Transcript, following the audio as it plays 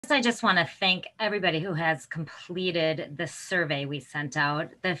I just want to thank everybody who has completed the survey we sent out.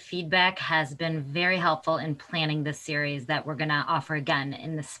 The feedback has been very helpful in planning this series that we're going to offer again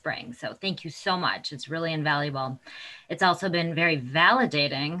in the spring. So thank you so much. It's really invaluable. It's also been very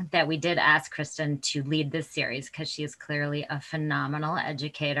validating that we did ask Kristin to lead this series because she is clearly a phenomenal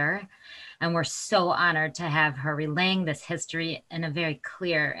educator. And we're so honored to have her relaying this history in a very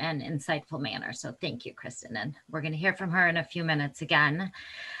clear and insightful manner. So thank you, Kristin. And we're going to hear from her in a few minutes again.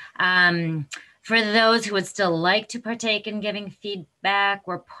 For those who would still like to partake in giving feedback,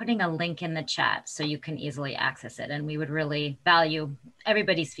 we're putting a link in the chat so you can easily access it. And we would really value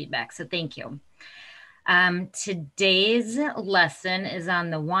everybody's feedback. So thank you. Today's lesson is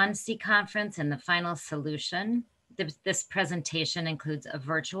on the Wansee conference and the final solution. This presentation includes a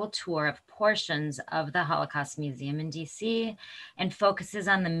virtual tour of portions of the Holocaust Museum in DC and focuses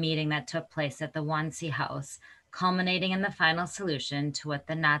on the meeting that took place at the Wannsee House, culminating in the final solution to what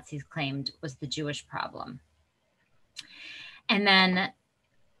the Nazis claimed was the Jewish problem. And then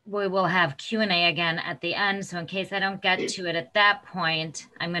we will have Q&A again at the end. So in case I don't get to it at that point,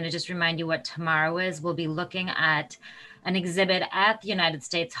 I'm going to just remind you what tomorrow is. We'll be looking at an exhibit at the United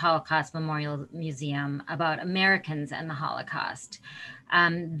States Holocaust Memorial Museum about Americans and the Holocaust.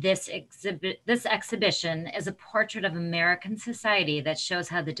 This exhibition is a portrait of American society that shows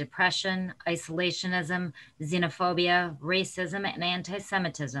how the Depression, isolationism, xenophobia, racism, and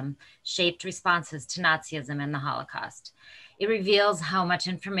anti-Semitism shaped responses to Nazism and the Holocaust. It reveals how much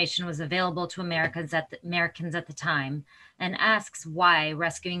information was available to Americans at the time and asks why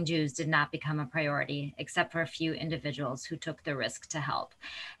rescuing Jews did not become a priority, except for a few individuals who took the risk to help.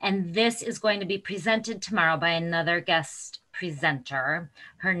 And this is going to be presented tomorrow by another guest presenter.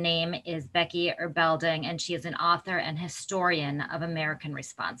 Her name is Becky Erbelding, and she is an author and historian of American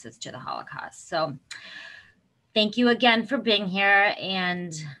responses to the Holocaust. So thank you again for being here,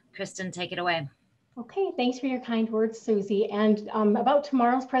 and Kristin, take it away. Okay, thanks for your kind words, Susie. And about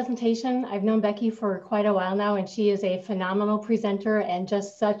tomorrow's presentation, I've known Becky for quite a while now, and she is a phenomenal presenter and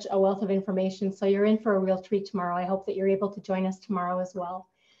just such a wealth of information. So you're in for a real treat tomorrow. I hope that you're able to join us tomorrow as well.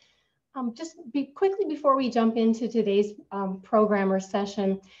 Quickly before we jump into today's program or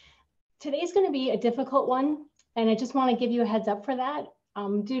session, today's going to be a difficult one, and I just want to give you a heads up for that.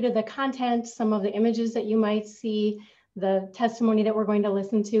 Due to the content, some of the images that you might see, the testimony that we're going to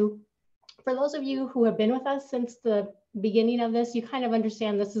listen to. For those of you who have been with us since the beginning of this, you kind of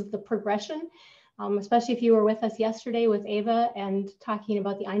understand this is the progression, especially if you were with us yesterday with Ava and talking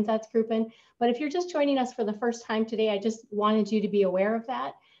about the Einsatzgruppen. But if you're just joining us for the first time today, I just wanted you to be aware of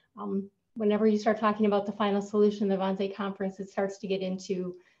that. Whenever you start talking about the final solution, the Wannsee conference, it starts to get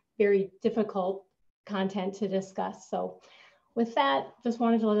into very difficult content to discuss. So with that, just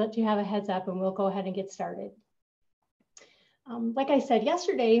wanted to let you have a heads up, and we'll go ahead and get started. Like I said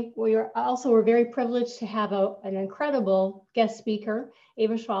yesterday, we were very privileged to have an incredible guest speaker,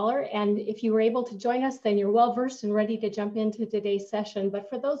 Ava Schwaller. And if you were able to join us, then you're well versed and ready to jump into today's session. But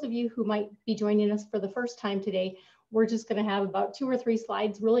for those of you who might be joining us for the first time today, we're just going to have about 2 or 3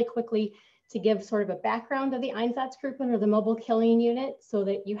 slides really quickly to give sort of a background of the Einsatzgruppen or the mobile killing unit, so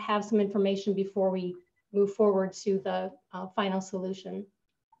that you have some information before we move forward to the final solution.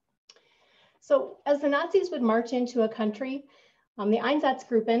 So as the Nazis would march into a country, the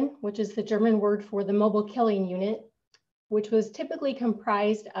Einsatzgruppen, which is the German word for the mobile killing unit, which was typically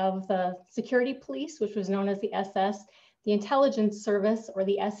comprised of the security police, which was known as the SS, the intelligence service, or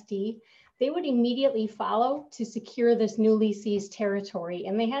the SD, they would immediately follow to secure this newly seized territory.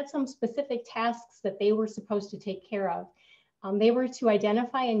 And they had some specific tasks that they were supposed to take care of. They were to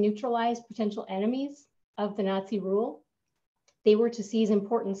identify and neutralize potential enemies of the Nazi rule. They were to seize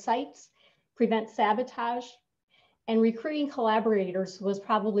important sites, prevent sabotage, and recruiting collaborators was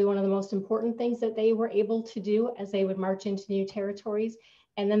probably one of the most important things that they were able to do as they would march into new territories.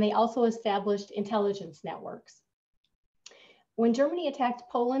 And then they also established intelligence networks. When Germany attacked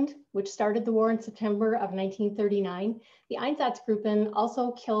Poland, which started the war in September of 1939, the Einsatzgruppen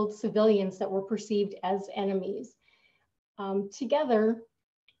also killed civilians that were perceived as enemies. Together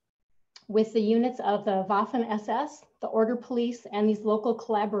with the units of the Waffen-SS, the Order Police, and these local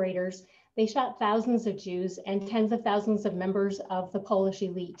collaborators, they shot thousands of Jews and tens of thousands of members of the Polish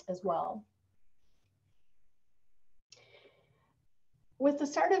elite as well. With the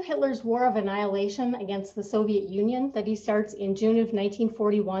start of Hitler's war of annihilation against the Soviet Union that he starts in June of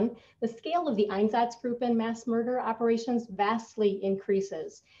 1941, the scale of the Einsatzgruppen mass murder operations vastly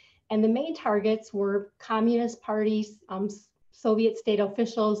increases. And the main targets were Communist parties, Soviet state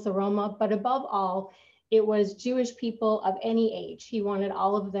officials, the Roma, but above all, it was Jewish people of any age. He wanted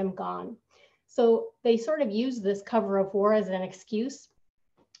all of them gone. So they sort of used this cover of war as an excuse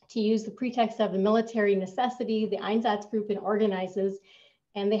to use the pretext of the military necessity, the Einsatzgruppen organizes,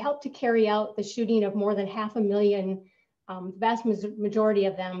 and they helped to carry out the shooting of more than 500,000, the vast majority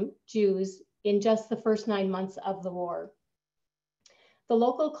of them Jews, in just the first 9 months of the war. The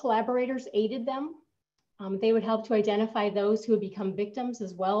local collaborators aided them. They would help to identify those who would become victims,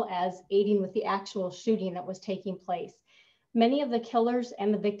 as well as aiding with the actual shooting that was taking place. Many of the killers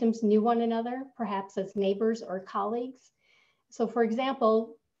and the victims knew one another, perhaps as neighbors or colleagues. So for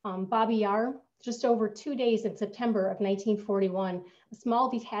example, Babi Yar, just over 2 days in September of 1941, a small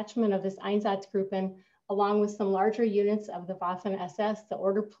detachment of this Einsatzgruppen, along with some larger units of the Waffen-SS, the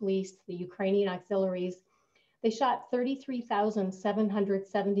Order Police, the Ukrainian auxiliaries, they shot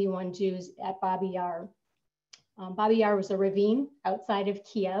 33,771 Jews at Babi Yar. Babi Yar was a ravine outside of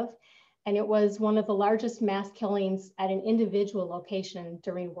Kiev, and it was one of the largest mass killings at an individual location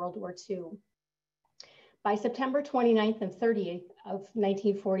during World War II. By September 29th and 30th of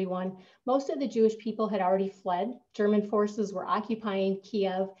 1941, most of the Jewish people had already fled. German forces were occupying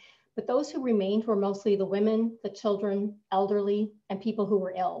Kiev, but those who remained were mostly the women, the children, elderly, and people who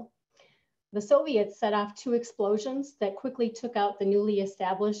were ill. The Soviets set off 2 explosions that quickly took out the newly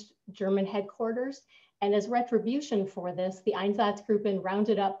established German headquarters. And as retribution for this, the Einsatzgruppen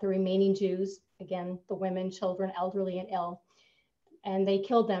rounded up the remaining Jews, again, the women, children, elderly, and ill, and they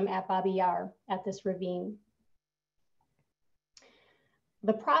killed them at Babi Yar, at this ravine.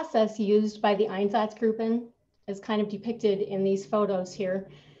 The process used by the Einsatzgruppen is kind of depicted in these photos here.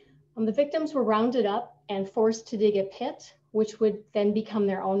 The victims were rounded up and forced to dig a pit, which would then become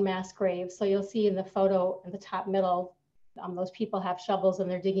their own mass grave. So you'll see in the photo in the top middle, those people have shovels and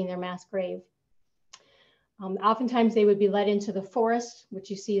they're digging their mass grave. Oftentimes they would be led into the forest, which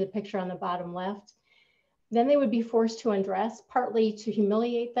you see the picture on the bottom left. Then they would be forced to undress, partly to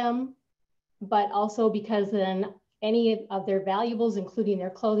humiliate them, but also because then any of their valuables, including their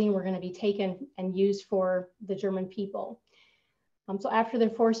clothing, were going to be taken and used for the German people. So after they're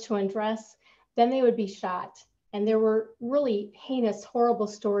forced to undress, then they would be shot. And there were really heinous, horrible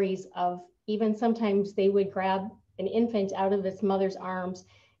stories of even sometimes they would grab an infant out of its mother's arms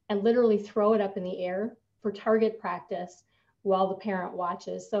and literally throw it up in the air for target practice while the parent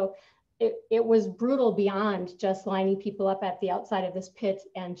watches. So it was brutal beyond just lining people up at the outside of this pit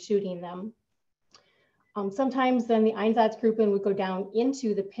and shooting them. Sometimes then the Einsatzgruppen would go down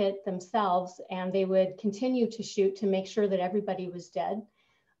into the pit themselves and they would continue to shoot to make sure that everybody was dead.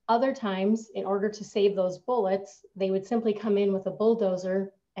 Other times, in order to save those bullets, they would simply come in with a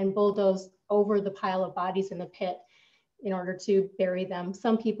bulldozer and bulldoze over the pile of bodies in the pit in order to bury them.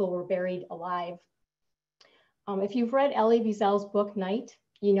 Some people were buried alive. If you've read Elie Wiesel's book, Night,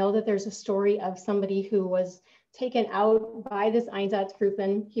 you know that there's a story of somebody who was taken out by this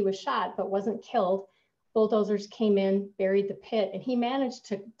Einsatzgruppen. He was shot, but wasn't killed. Bulldozers came in, buried the pit, and he managed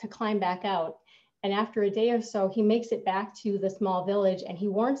to climb back out. And after a day or so, he makes it back to the small village and he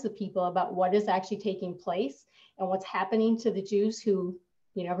warns the people about what is actually taking place and what's happening to the Jews who,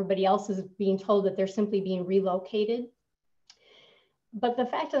 you know, everybody else is being told that they're simply being relocated. But the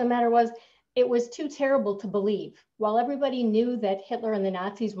fact of the matter was, it was too terrible to believe. While everybody knew that Hitler and the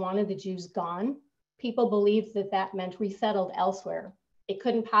Nazis wanted the Jews gone, people believed that that meant resettled elsewhere. It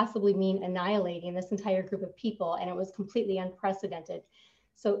couldn't possibly mean annihilating this entire group of people, and it was completely unprecedented.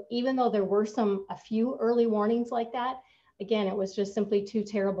 So even though there were a few early warnings like that, again, it was just simply too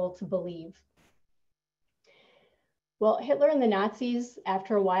terrible to believe. Well, Hitler and the Nazis,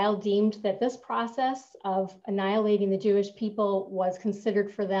 after a while, deemed that this process of annihilating the Jewish people was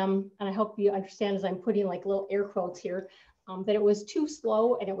considered for them, and I hope you understand as I'm putting like little air quotes here, that it was too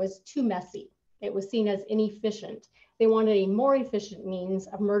slow and it was too messy. It was seen as inefficient. They wanted a more efficient means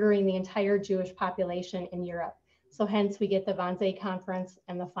of murdering the entire Jewish population in Europe. So hence we get the Wannsee Conference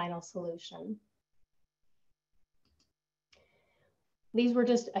and the final solution. These were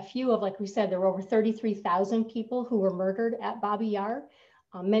just a few of, like we said, there were over 33,000 people who were murdered at Babi Yar,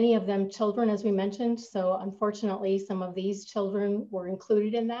 many of them children, as we mentioned. So unfortunately, some of these children were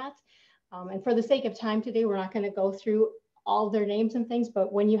included in that. And for the sake of time today, we're not going to go through all their names and things,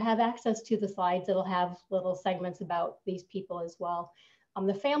 but when you have access to the slides, it'll have little segments about these people as well.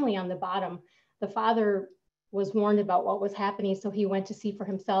 The family on the bottom, the father was warned about what was happening, so he went to see for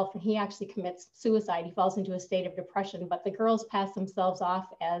himself, and he actually commits suicide. He falls into a state of depression, but the girls pass themselves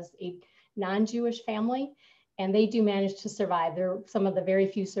off as a non-Jewish family, and they do manage to survive. They're some of the very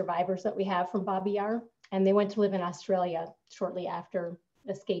few survivors that we have from Babi Yar, and they went to live in Australia shortly after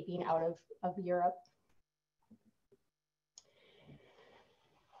escaping out of Europe.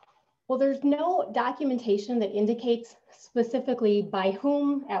 Well, there's no documentation that indicates specifically by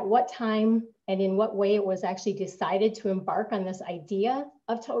whom, at what time, and in what way it was actually decided to embark on this idea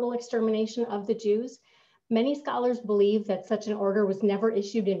of total extermination of the Jews. Many scholars believe that such an order was never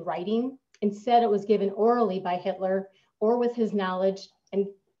issued in writing. Instead, it was given orally by Hitler or with his knowledge, and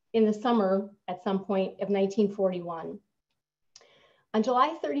in the summer at some point of 1941. On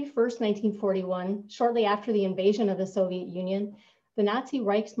July 31st, 1941, shortly after the invasion of the Soviet Union, the Nazi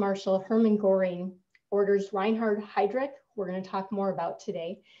Reichsmarshal Hermann Göring orders Reinhard Heydrich, we're going to talk more about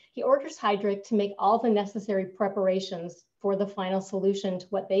today, he orders Heydrich to make all the necessary preparations for the final solution to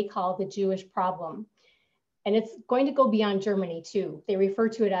what they call the Jewish problem. And it's going to go beyond Germany too. They refer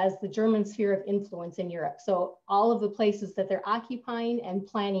to it as the German sphere of influence in Europe. So all of the places that they're occupying and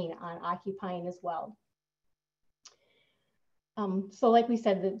planning on occupying as well. So like we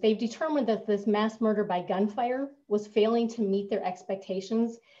said, they've determined that this mass murder by gunfire was failing to meet their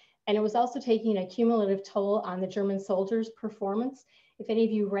expectations. And it was also taking a cumulative toll on the German soldiers' performance. If any of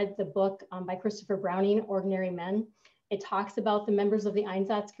you read the book by Christopher Browning, Ordinary Men, it talks about the members of the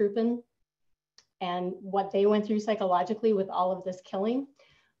Einsatzgruppen and what they went through psychologically with all of this killing.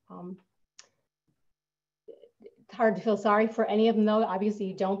 It's hard to feel sorry for any of them though. Obviously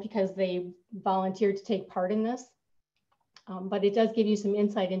you don't, because they volunteered to take part in this. But it does give you some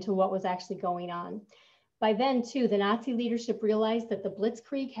insight into what was actually going on. By then too, the Nazi leadership realized that the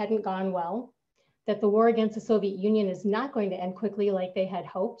Blitzkrieg hadn't gone well, that the war against the Soviet Union is not going to end quickly like they had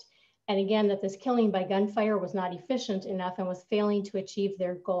hoped. And again, that this killing by gunfire was not efficient enough and was failing to achieve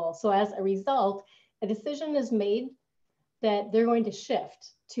their goal. So as a result, a decision is made that they're going to shift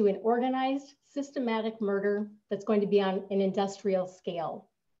to an organized, systematic murder that's going to be on an industrial scale.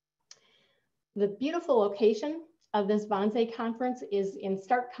 The beautiful location of this Wannsee conference is in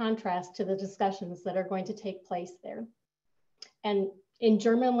stark contrast to the discussions that are going to take place there. And in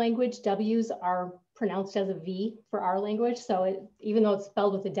German language, W's are pronounced as a V for our language. So even though it's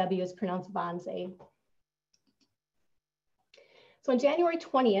spelled with a W, it's pronounced Wannsee. So on January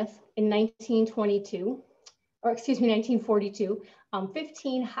 20th in 1942, 1942,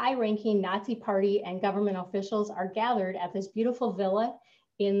 15 high-ranking Nazi party and government officials are gathered at this beautiful villa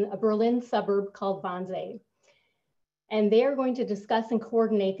in a Berlin suburb called Wannsee. And they are going to discuss and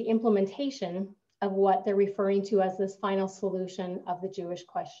coordinate the implementation of what they're referring to as this final solution of the Jewish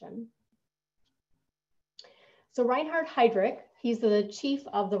question. So Reinhard Heydrich, he's the chief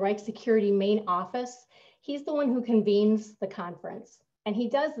of the Reich Security main office. He's the one who convenes the conference. And he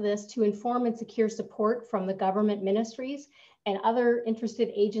does this to inform and secure support from the government ministries and other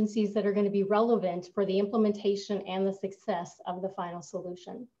interested agencies that are going to be relevant for the implementation and the success of the final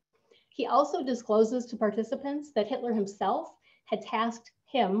solution. He also discloses to participants that Hitler himself had tasked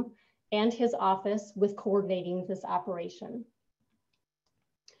him and his office with coordinating this operation.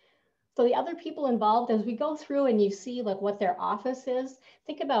 So the other people involved, as we go through and you see like what their office is,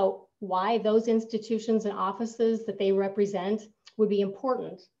 think about why those institutions and offices that they represent would be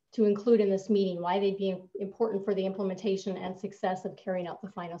important to include in this meeting, why they'd be important for the implementation and success of carrying out the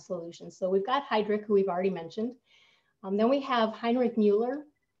final solution. So we've got Heydrich, who we've already mentioned. Then we have Heinrich Müller.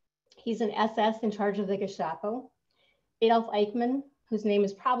 He's an SS in charge of the Gestapo. Adolf Eichmann, whose name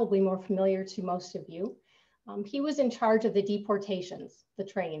is probably more familiar to most of you. He was in charge of the deportations, the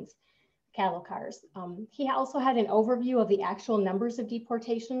trains, cattle cars. He also had an overview of the actual numbers of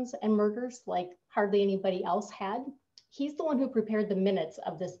deportations and murders like hardly anybody else had. He's the one who prepared the minutes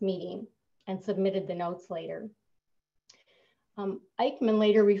of this meeting and submitted the notes later. Eichmann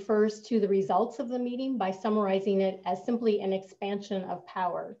later refers to the results of the meeting by summarizing it as simply an expansion of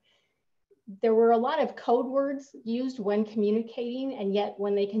power. There were a lot of code words used when communicating, and yet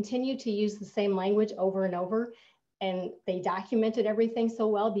when they continued to use the same language over and over, and they documented everything so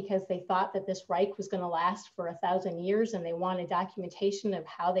well because they thought that this Reich was going to last for 1,000 years and they wanted documentation of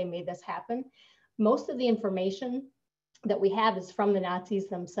how they made this happen. Most of the information that we have is from the Nazis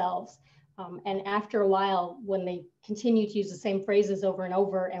themselves. And after a while, when they continue to use the same phrases over and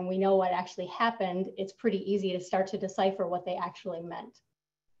over and we know what actually happened, it's pretty easy to start to decipher what they actually meant.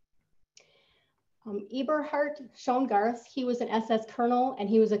 Eberhard Schongarth, he was an SS colonel and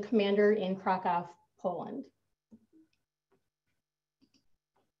he was a commander in Krakow, Poland.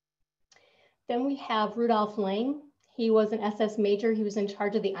 Then we have Rudolf Lang. He was an SS major. He was in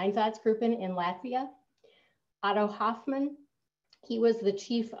charge of the Einsatzgruppen in Latvia. Otto Hoffmann, he was the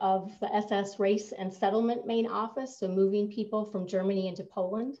chief of the SS Race and Settlement main office, so moving people from Germany into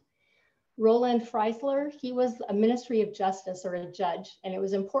Poland. Roland Freisler, he was a Ministry of Justice or a judge, and it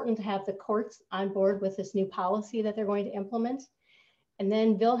was important to have the courts on board with this new policy that they're going to implement. And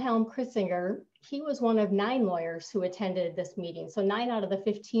then Wilhelm Kritzinger, he was one of 9 lawyers who attended this meeting. So 9 out of the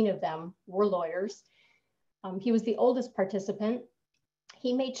 15 of them were lawyers. He was the oldest participant.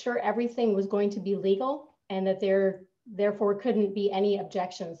 He made sure everything was going to be legal and that there therefore couldn't be any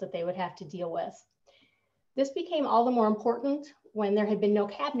objections that they would have to deal with. This became all the more important when there had been no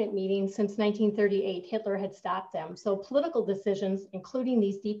cabinet meetings since 1938. Hitler had stopped them. So political decisions, including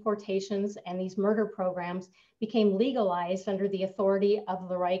these deportations and these murder programs, became legalized under the authority of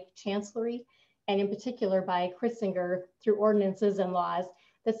the Reich Chancellery, and in particular by Kissinger through ordinances and laws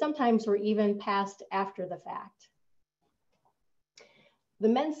that sometimes were even passed after the fact. The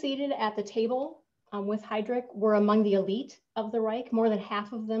men seated at the table with Heydrich were among the elite of the Reich. More than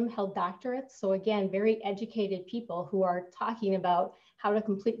half of them held doctorates. So again, very educated people who are talking about how to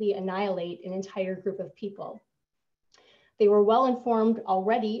completely annihilate an entire group of people. They were well informed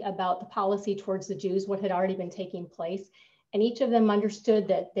already about the policy towards the Jews, what had already been taking place. And each of them understood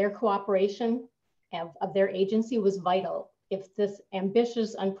that their cooperation of their agency was vital if this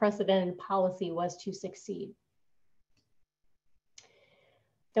ambitious, unprecedented policy was to succeed.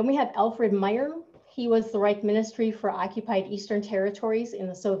 Then we have Alfred Meyer. He was the Reich Ministry for Occupied Eastern Territories in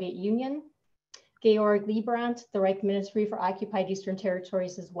the Soviet Union. Georg Liebrandt, the Reich Ministry for Occupied Eastern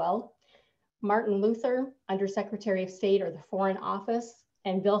Territories as well. Martin Luther, Undersecretary of State or the Foreign Office,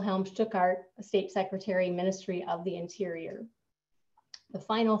 and Wilhelm Stuckart, State Secretary, Ministry of the Interior. The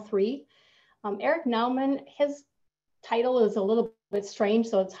final three, Erich Naumann, his title is a little bit strange,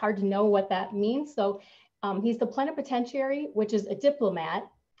 so it's hard to know what that means. So he's the plenipotentiary, which is a diplomat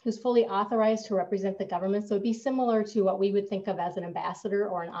who's fully authorized to represent the government. So it'd be similar to what we would think of as an ambassador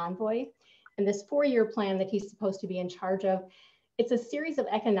or an envoy. And this 4-year plan that he's supposed to be in charge of, it's a series of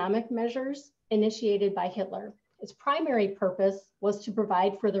economic measures initiated by Hitler. Its primary purpose was to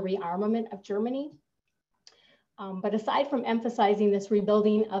provide for the rearmament of Germany. But aside from emphasizing this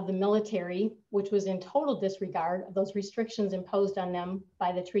rebuilding of the military, which was in total disregard of those restrictions imposed on them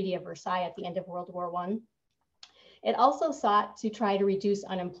by the Treaty of Versailles at the end of World War I, it also sought to try to reduce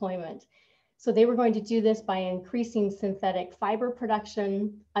unemployment. So they were going to do this by increasing synthetic fiber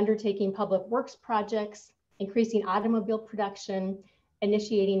production, undertaking public works projects, increasing automobile production,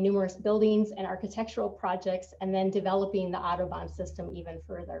 initiating numerous buildings and architectural projects, and then developing the Autobahn system even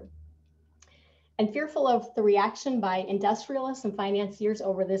further. And fearful of the reaction by industrialists and financiers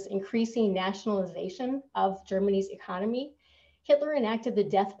over this increasing nationalization of Germany's economy, Hitler enacted the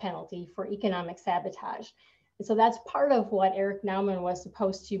death penalty for economic sabotage. And so that's part of what Erich Naumann was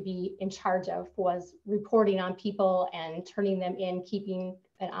supposed to be in charge of, was reporting on people and turning them in, keeping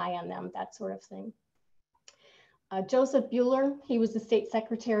an eye on them, that sort of thing. Joseph Buehler, he was the State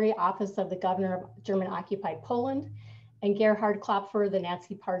Secretary, Office of the Governor of German-occupied Poland, and Gerhard Klopfer, the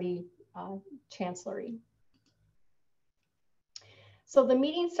Nazi Party Chancellery. So the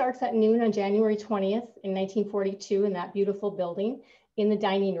meeting starts at noon on January 20th in 1942 in that beautiful building in the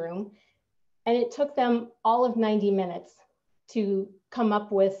dining room. And it took them all of 90 minutes to come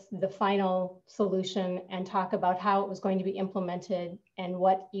up with the final solution and talk about how it was going to be implemented and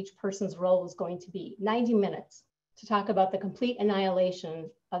what each person's role was going to be. 90 minutes to talk about the complete annihilation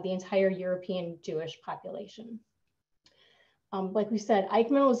of the entire European Jewish population. Like we said,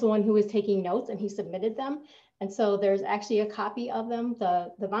 Eichmann was the one who was taking notes and he submitted them. And so there's actually a copy of them.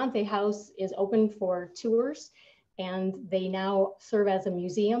 The Wannsee House is open for tours, and they now serve as a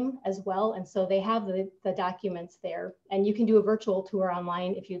museum as well. And so they have the documents there, and you can do a virtual tour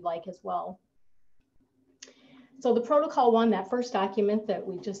online if you'd like as well. So the protocol one, that first document that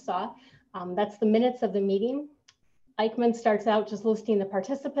we just saw, that's the minutes of the meeting. Eichmann starts out just listing the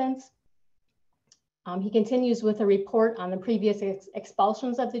participants. He continues with a report on the previous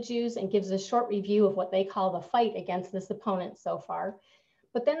expulsions of the Jews and gives a short review of what they call the fight against this opponent so far.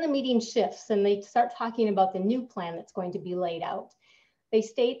 But then the meeting shifts and they start talking about the new plan that's going to be laid out. They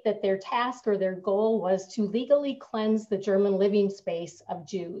state that their task or their goal was to legally cleanse the German living space of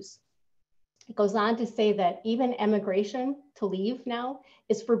Jews. It goes on to say that even emigration to leave now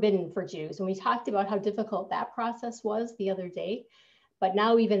is forbidden for Jews. And we talked about how difficult that process was the other day, but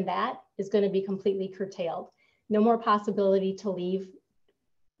now even that is going to be completely curtailed. No more possibility to leave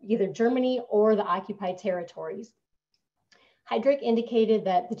either Germany or the occupied territories. Heydrich indicated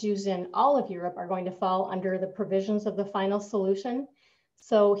that the Jews in all of Europe are going to fall under the provisions of the final solution.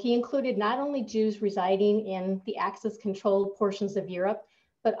 So he included not only Jews residing in the Axis-controlled portions of Europe,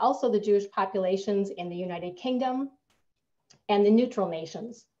 but also the Jewish populations in the United Kingdom and the neutral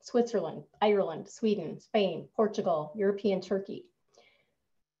nations, Switzerland, Ireland, Sweden, Spain, Portugal, European Turkey.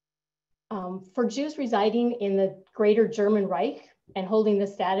 For Jews residing in the greater German Reich and holding the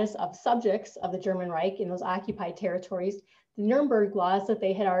status of subjects of the German Reich in those occupied territories, the Nuremberg laws that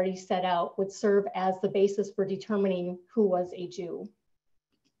they had already set out would serve as the basis for determining who was a Jew.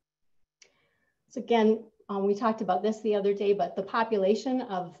 So again, We talked about this the other day, but the population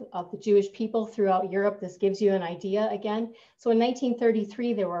of the Jewish people throughout Europe, this gives you an idea again. So in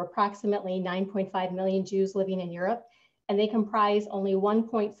 1933, there were approximately 9.5 million Jews living in Europe, and they comprise only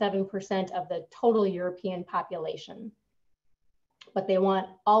 1.7% of the total European population. But they want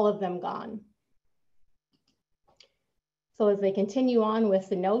all of them gone. So as they continue on with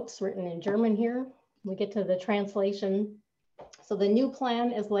the notes written in German here, we get to the translation. So the new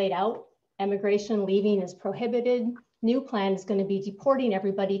plan is laid out. Emigration leaving is prohibited. New plan is going to be deporting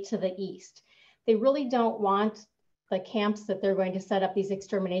everybody to the east. They really don't want the camps that they're going to set up, these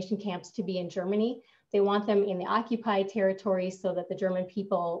extermination camps, to be in Germany. They want them in the occupied territories so that the German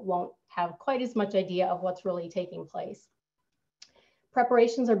people won't have quite as much idea of what's really taking place.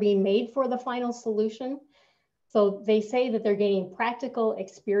 Preparations are being made for the final solution. So they say that they're gaining practical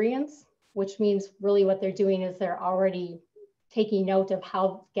experience, which means really what they're doing is they're already taking note of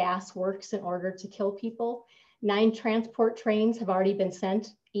how gas works in order to kill people. 9 transport trains have already been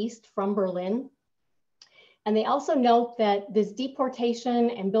sent east from Berlin. And they also note that this deportation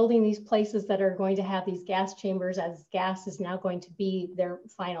and building these places that are going to have these gas chambers, as gas is now going to be their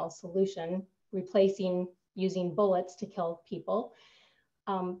final solution, replacing using bullets to kill people.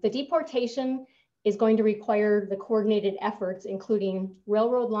 The deportation is going to require the coordinated efforts, including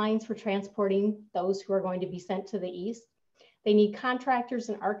railroad lines for transporting those who are going to be sent to the east. They need contractors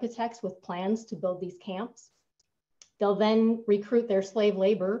and architects with plans to build these camps. They'll then recruit their slave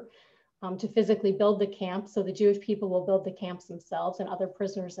labor to physically build the camps. So the Jewish people will build the camps themselves and other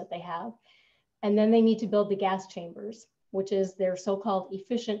prisoners that they have. And then they need to build the gas chambers, which is their so-called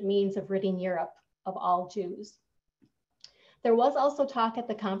efficient means of ridding Europe of all Jews. There was also talk at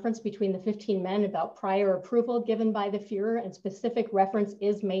the conference between the 15 men about prior approval given by the Führer, and specific reference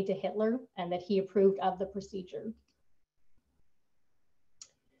is made to Hitler and that he approved of the procedure.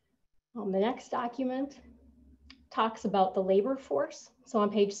 The next document talks about the labor force. So on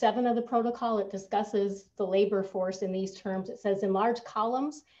page 7 of the protocol, it discusses the labor force in these terms. It says, in large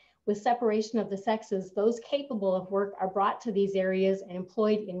columns with separation of the sexes, those capable of work are brought to these areas and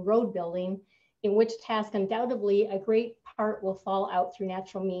employed in road building, in which task undoubtedly a great part will fall out through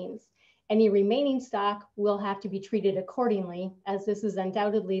natural means. Any remaining stock will have to be treated accordingly, as this is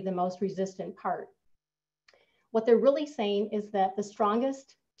undoubtedly the most resistant part. What they're really saying is that the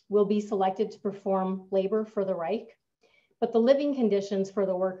strongest will be selected to perform labor for the Reich, but the living conditions for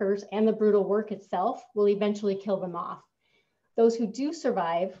the workers and the brutal work itself will eventually kill them off. Those who do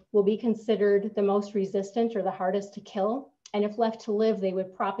survive will be considered the most resistant or the hardest to kill, and if left to live, they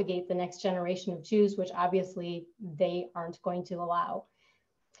would propagate the next generation of Jews, which obviously they aren't going to allow.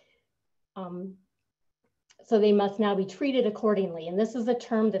 So they must now be treated accordingly. And this is a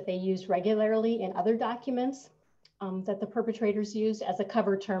term that they use regularly in other documents that the perpetrators used as a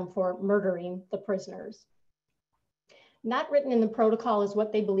cover term for murdering the prisoners. Not written in the protocol is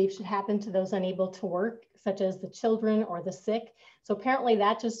what they believe should happen to those unable to work, such as the children or the sick. So apparently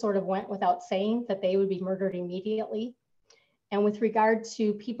that just sort of went without saying, that they would be murdered immediately. And with regard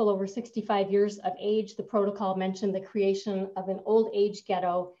to people over 65 years of age, the protocol mentioned the creation of an old age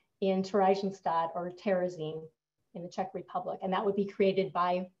ghetto in Theresienstadt or Terezin in the Czech Republic. And that would be created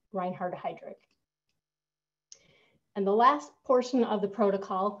by Reinhard Heydrich. And the last portion of the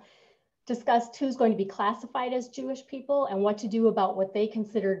protocol discussed who's going to be classified as Jewish people and what to do about what they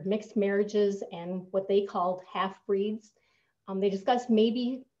considered mixed marriages and what they called half-breeds. They discussed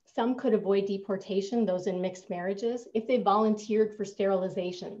maybe some could avoid deportation, those in mixed marriages, if they volunteered for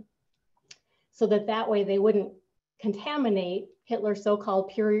sterilization, so that way they wouldn't contaminate Hitler's so-called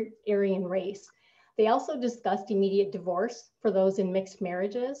pure Aryan race. They also discussed immediate divorce for those in mixed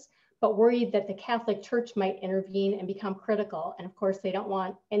marriages, but worried that the Catholic Church might intervene and become critical. And of course, they don't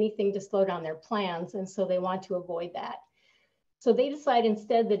want anything to slow down their plans, and so they want to avoid that. So they decide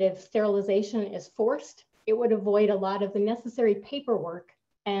instead that if sterilization is forced, it would avoid a lot of the necessary paperwork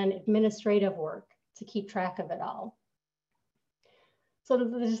and administrative work to keep track of it all. So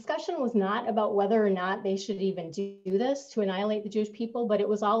the discussion was not about whether or not they should even do this to annihilate the Jewish people, but it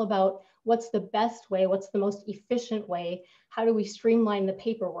was all about what's the best way, what's the most efficient way, how do we streamline the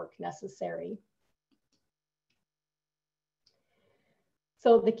paperwork necessary?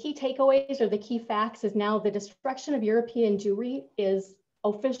 So the key takeaways or the key facts is now the destruction of European Jewry is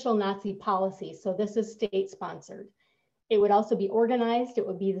official Nazi policy. So this is state-sponsored. It would also be organized. It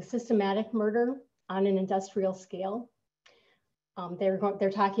would be the systematic murder on an industrial scale.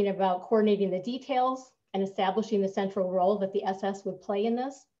 They're talking about coordinating the details and establishing the central role that the SS would play in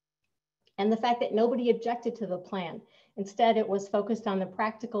this. And the fact that nobody objected to the plan. Instead, it was focused on the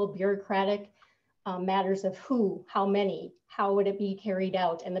practical bureaucratic matters of who, how many, how would it be carried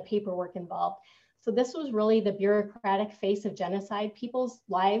out, and the paperwork involved. So this was really the bureaucratic face of genocide. People's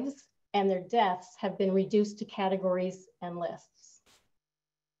lives and their deaths have been reduced to categories and lists.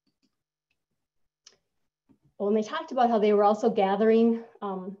 When they talked about how they were also gathering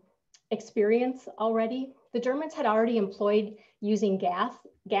experience already, the Germans had already employed using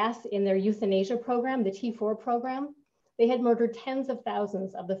gas in their euthanasia program, the T4 program. They had murdered tens of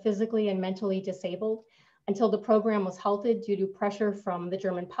thousands of the physically and mentally disabled until the program was halted due to pressure from the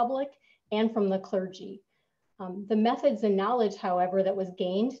German public and from the clergy. The methods and knowledge, however, that was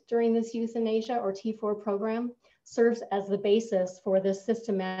gained during this euthanasia or T4 program serves as the basis for this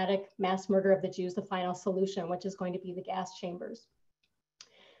systematic mass murder of the Jews, the final solution, which is going to be the gas chambers.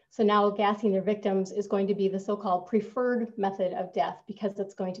 So now gassing their victims is going to be the so-called preferred method of death because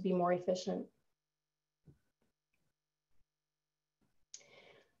it's going to be more efficient.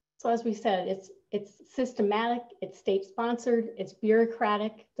 So as we said, it's systematic, it's state-sponsored, it's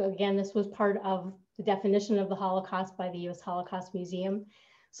bureaucratic. So again, this was part of the definition of the Holocaust by the U.S. Holocaust Museum.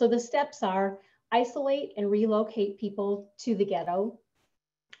 So the steps are isolate and relocate people to the ghetto.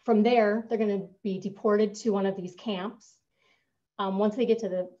 From there, they're going to be deported to one of these camps. Once they get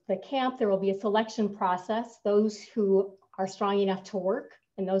to the camp, there will be a selection process, those who are strong enough to work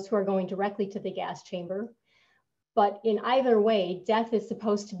and those who are going directly to the gas chamber. But in either way, death is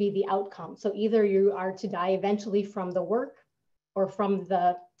supposed to be the outcome. So either you are to die eventually from the work or from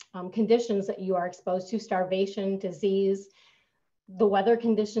the conditions that you are exposed to, starvation, disease, the weather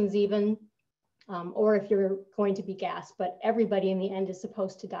conditions even, or if you're going to be gassed, but everybody in the end is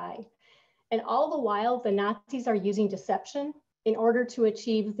supposed to die. And all the while, the Nazis are using deception in order to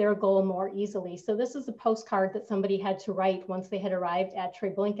achieve their goal more easily. So this is a postcard that somebody had to write once they had arrived at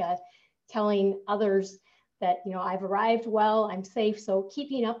Treblinka, telling others that, you know, I've arrived well, I'm safe. So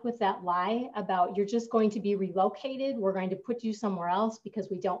keeping up with that lie about you're just going to be relocated, we're going to put you somewhere else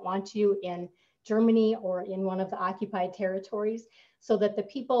because we don't want you in Germany or in one of the occupied territories, so that the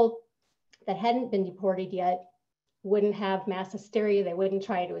people that hadn't been deported yet wouldn't have mass hysteria, they wouldn't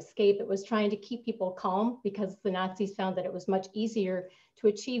try to escape. It was trying to keep people calm because the Nazis found that it was much easier to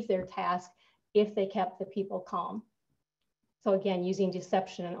achieve their task if they kept the people calm. So again, using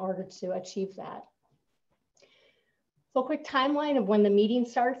deception in order to achieve that. So a quick timeline of when the meeting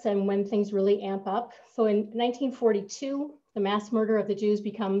starts and when things really amp up. So in 1942, the mass murder of the Jews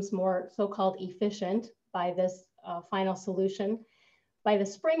becomes more so-called efficient by this final solution. By the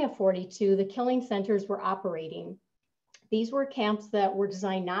spring of 42, the killing centers were operating. These were camps that were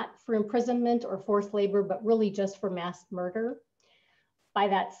designed not for imprisonment or forced labor, but really just for mass murder. By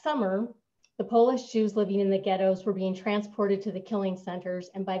that summer, the Polish Jews living in the ghettos were being transported to the killing centers.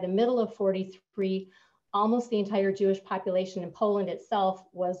 And by the middle of 43, almost the entire Jewish population in Poland itself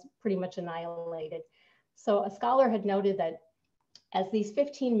was pretty much annihilated. So a scholar had noted that as these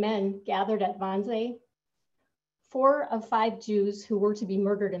 15 men gathered at Wannsee, 4 of 5 Jews who were to be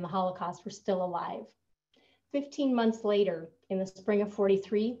murdered in the Holocaust were still alive. 15 months later, in the spring of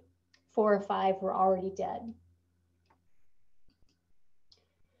 43, 4 of 5 were already dead.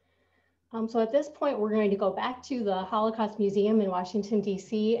 So at this point, we're going to go back to the Holocaust Museum in Washington,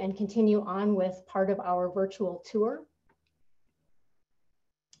 D.C. and continue on with part of our virtual tour.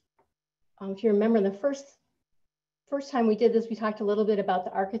 If you remember the first time we did this, we talked a little bit about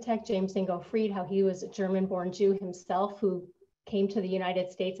the architect, James Ingo Fried, how he was a German-born Jew himself who came to the United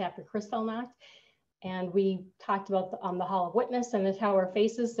States after Kristallnacht. And we talked about the Hall of Witness and the Tower of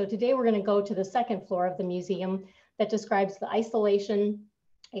Faces. So today we're going to go to the second floor of the museum that describes the isolation,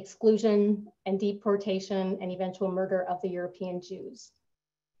 exclusion, and deportation and eventual murder of the European Jews.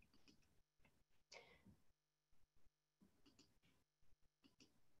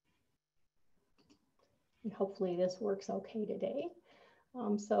 And hopefully this works okay today.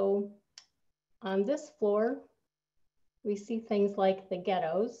 So on this floor, we see things like the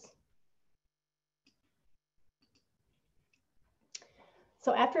ghettos.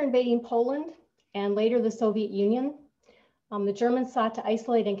 So after invading Poland and later the Soviet Union, the Germans sought to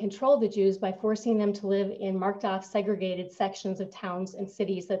isolate and control the Jews by forcing them to live in marked off segregated sections of towns and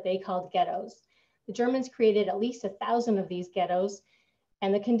cities that they called ghettos. The Germans created at least 1,000 of these ghettos,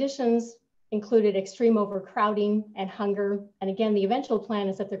 and the conditions included extreme overcrowding and hunger. And again, the eventual plan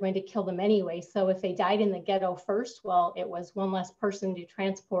is that they're going to kill them anyway. So if they died in the ghetto first, well, it was one less person to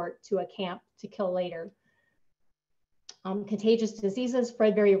transport to a camp to kill later. Contagious diseases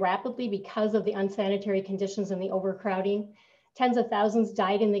spread very rapidly because of the unsanitary conditions and the overcrowding. Tens of thousands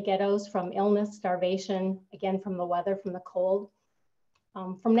died in the ghettos from illness, starvation, again, from the weather, from the cold.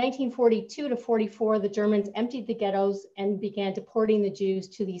 From 1942 to 44, the Germans emptied the ghettos and began deporting the Jews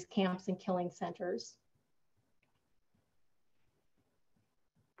to these camps and killing centers.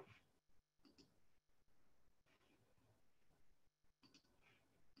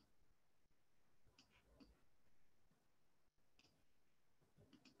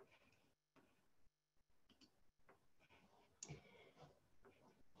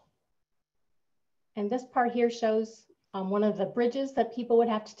 And this part here shows one of the bridges that people would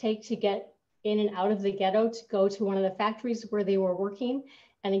have to take to get in and out of the ghetto to go to one of the factories where they were working.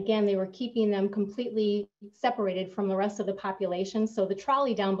 And again, they were keeping them completely separated from the rest of the population. So the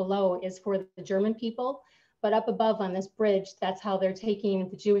trolley down below is for the German people, but up above on this bridge, that's how they're taking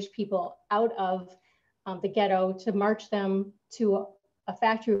the Jewish people out of the ghetto to march them to a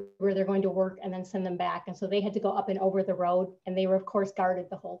factory where they're going to work and then send them back. And so they had to go up and over the road, and they were of course guarded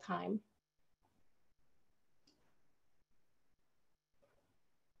the whole time.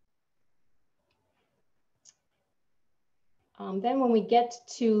 Then when we get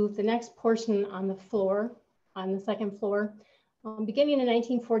to the next portion on the floor, on the second floor, beginning in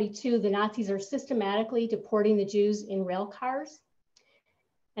 1942, the Nazis are systematically deporting the Jews in rail cars.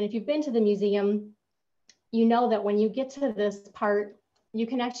 And if you've been to the museum, you know that when you get to this part, you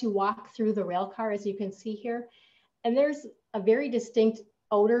can actually walk through the rail car, as you can see here. And there's a very distinct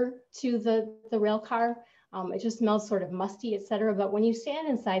odor to the rail car. It just smells sort of musty, et cetera. But when you stand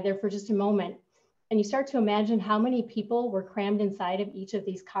inside there for just a moment, and you start to imagine how many people were crammed inside of each of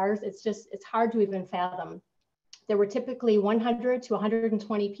these cars, it's hard to even fathom. There were typically 100 to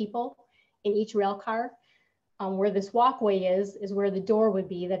 120 people in each rail car. Where this walkway is where the door would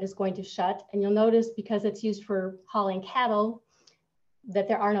be that is going to shut. And you'll notice, because it's used for hauling cattle, that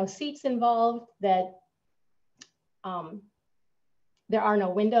there are no seats involved, that there are no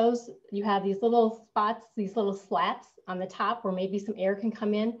windows. You have these little spots, these little slats on the top where maybe some air can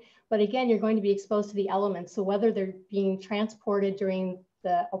come in. But again, you're going to be exposed to the elements. So whether they're being transported during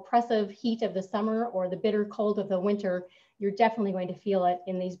the oppressive heat of the summer or the bitter cold of the winter, you're definitely going to feel it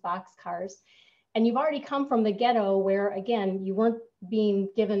in these box cars. And you've already come from the ghetto where, again, you weren't being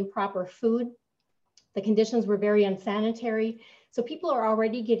given proper food. The conditions were very unsanitary. So people are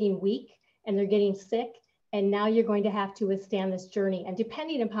already getting weak and they're getting sick. And now you're going to have to withstand this journey. And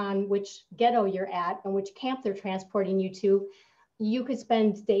depending upon which ghetto you're at and which camp they're transporting you to, you could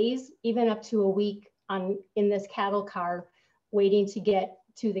spend days, even up to a week in this cattle car waiting to get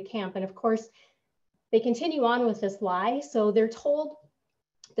to the camp. And of course, they continue on with this lie. So they're told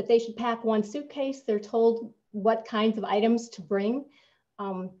that they should pack one suitcase. They're told what kinds of items to bring.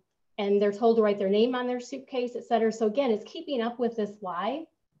 And they're told to write their name on their suitcase, et cetera. So again, it's keeping up with this lie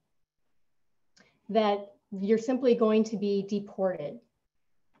that you're simply going to be deported.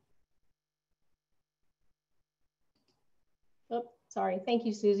 Oh, sorry, thank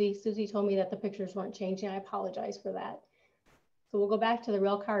you, Susie. Susie told me that the pictures weren't changing. I apologize for that. So we'll go back to the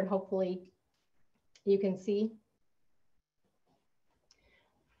rail car and hopefully you can see.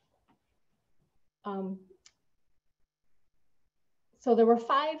 So there were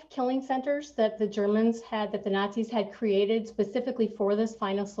 5 killing centers that the Germans had, that the Nazis had created specifically for this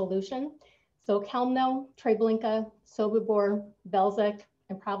final solution. So Chelmno, Treblinka, Sobibor, Belzec,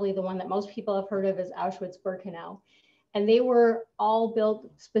 and probably the one that most people have heard of is Auschwitz-Birkenau. And they were all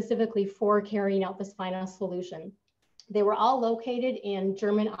built specifically for carrying out this final solution. They were all located in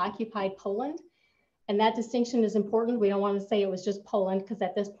German-occupied Poland. And that distinction is important. We don't want to say it was just Poland, because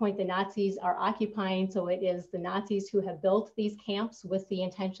at this point the Nazis are occupying. So it is the Nazis who have built these camps with the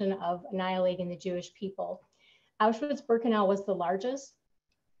intention of annihilating the Jewish people. Auschwitz-Birkenau was the largest.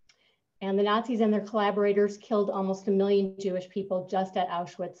 And the Nazis and their collaborators killed almost 1 million Jewish people just at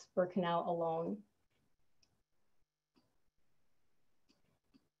Auschwitz-Birkenau alone.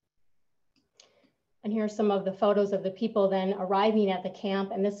 And here are some of the photos of the people then arriving at the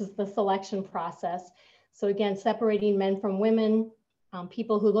camp. And this is the selection process. So again, separating men from women,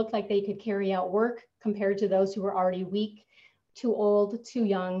 people who looked like they could carry out work compared to those who were already weak, too old, too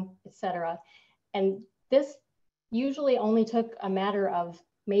young, etc. And this usually only took a matter of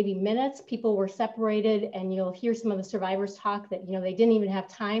maybe minutes. People were separated, and you'll hear some of the survivors talk that, you know, they didn't even have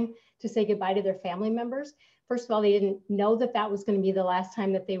time to say goodbye to their family members. First of all, they didn't know that that was going to be the last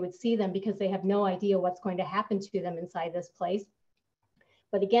time that they would see them, because they have no idea what's going to happen to them inside this place.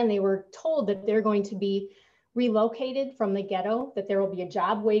 But again, they were told that they're going to be relocated from the ghetto, that there will be a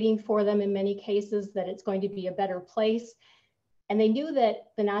job waiting for them in many cases, that it's going to be a better place. And they knew that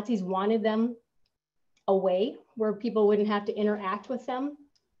the Nazis wanted them away where people wouldn't have to interact with them,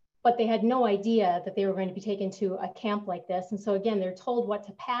 but they had no idea that they were going to be taken to a camp like this. And so again, they're told what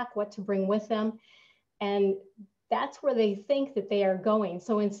to pack, what to bring with them. And that's where they think that they are going.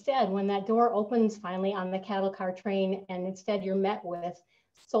 So instead, when that door opens finally on the cattle car train, and instead you're met with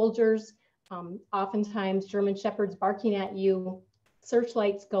soldiers, oftentimes German shepherds barking at you,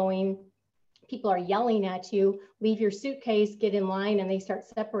 searchlights going, people are yelling at you, leave your suitcase, get in line, and they start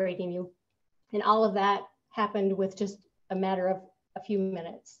separating you. And all of that happened with just a matter of a few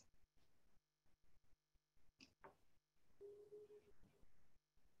minutes.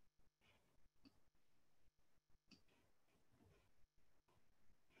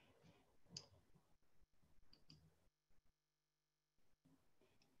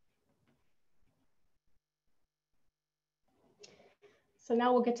 So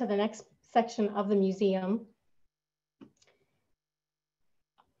now we'll get to the next section of the museum.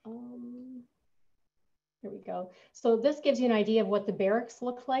 Here we go. So this gives you an idea of what the barracks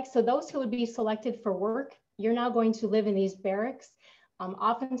look like. So those who would be selected for work, you're now going to live in these barracks.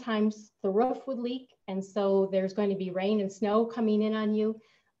 Oftentimes the roof would leak, and so there's going to be rain and snow coming in on you.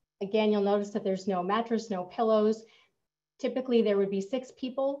 Again, you'll notice that there's no mattress, no pillows. Typically there would be 6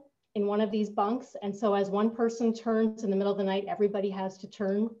 people in one of these bunks. And so as one person turns in the middle of the night, everybody has to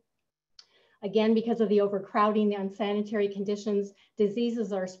turn. Again, because of the overcrowding, the unsanitary conditions,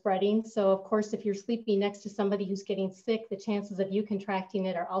 diseases are spreading. So of course, if you're sleeping next to somebody who's getting sick, the chances of you contracting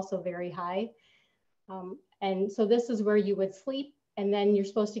it are also very high. And so this is where you would sleep. And then you're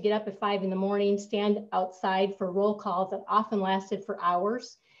supposed to get up at 5 in the morning, stand outside for roll calls that often lasted for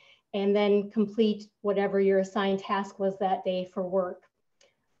hours, and then complete whatever your assigned task was that day for work.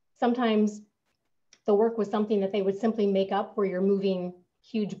 Sometimes the work was something that they would simply make up, where you're moving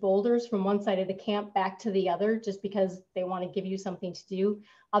huge boulders from one side of the camp back to the other just because they want to give you something to do.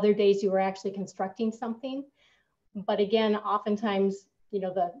 Other days you were actually constructing something. But again, oftentimes, you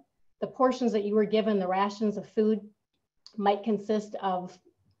know, the portions that you were given, the rations of food, might consist of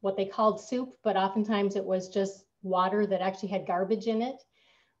what they called soup, but oftentimes it was just water that actually had garbage in it.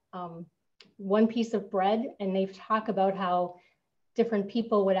 One piece of bread, and they talk about how different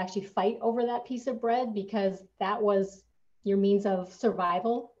people would actually fight over that piece of bread because that was your means of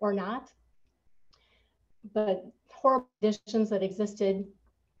survival or not. But horrible conditions that existed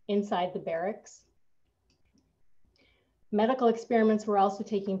inside the barracks. Medical experiments were also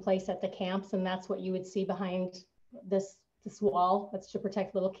taking place at the camps, and that's what you would see behind this wall. That's to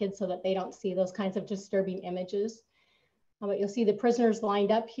protect little kids so that they don't see those kinds of disturbing images. But you'll see the prisoners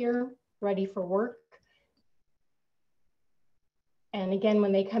lined up here, ready for work. And again,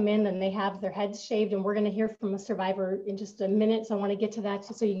 when they come in, then they have their heads shaved, and we're going to hear from a survivor in just a minute. So I want to get to that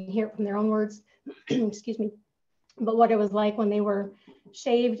just so you can hear it from their own words. Excuse me. But what it was like when they were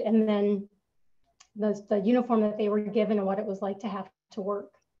shaved, and then the uniform that they were given, and what it was like to have to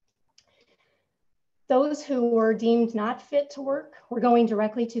work. Those who were deemed not fit to work were going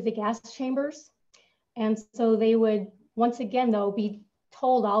directly to the gas chambers. And so they would, once again, though, be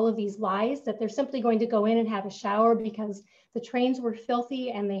told all of these lies that they're simply going to go in and have a shower because the trains were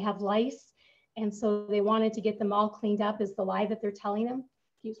filthy and they have lice. And so they wanted to get them all cleaned up, is the lie that they're telling them.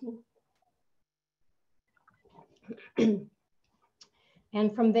 Excuse me.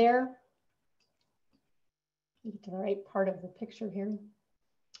 And from there, get to the right part of the picture here.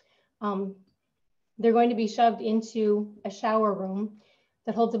 They're going to be shoved into a shower room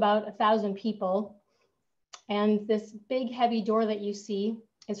that holds about 1,000 people. And this big heavy door that you see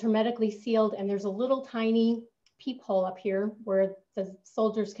is hermetically sealed, and there's a little tiny peephole up here where the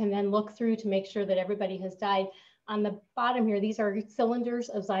soldiers can then look through to make sure that everybody has died. On the bottom here, these are cylinders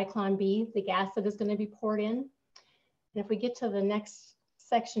of Zyklon B, the gas that is going to be poured in. And if we get to the next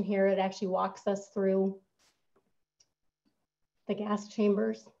section here, it actually walks us through the gas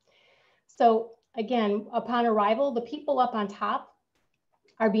chambers. So again, upon arrival, the people up on top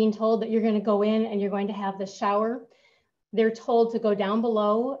are being told that you're going to go in and you're going to have the shower. They're told to go down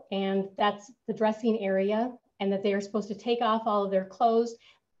below, and that's the dressing area, and that they are supposed to take off all of their clothes.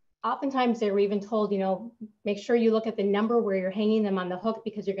 Oftentimes they were even told, you know, make sure you look at the number where you're hanging them on the hook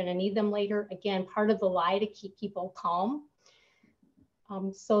because you're going to need them later. Again, part of the lie to keep people calm.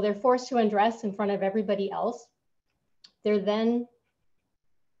 So they're forced to undress in front of everybody else. They're then,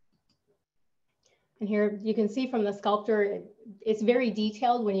 and here you can see from the sculptor, it's very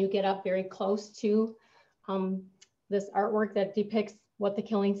detailed when you get up very close to this artwork that depicts what the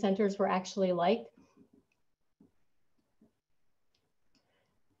killing centers were actually like.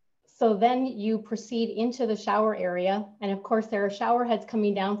 So then you proceed into the shower area. And of course, there are shower heads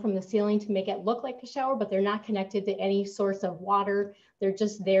coming down from the ceiling to make it look like a shower, but they're not connected to any source of water. They're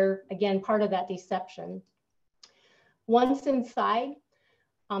just there, again, part of that deception. Once inside,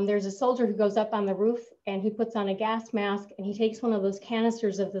 there's a soldier who goes up on the roof and he puts on a gas mask, and he takes one of those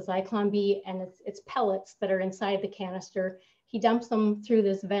canisters of the Zyklon B, and it's pellets that are inside the canister. He dumps them through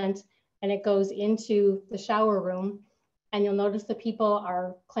this vent, and it goes into the shower room. And you'll notice the people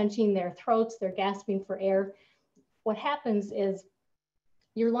are clenching their throats, they're gasping for air. What happens is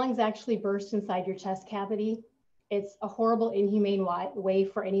your lungs actually burst inside your chest cavity. It's a horrible, inhumane way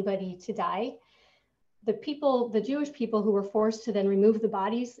for anybody to die. The Jewish people who were forced to then remove the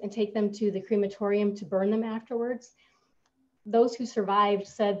bodies and take them to the crematorium to burn them afterwards, those who survived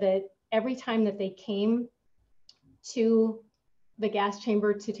said that every time that they came to the gas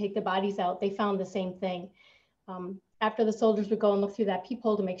chamber to take the bodies out, they found the same thing. after the soldiers would go and look through that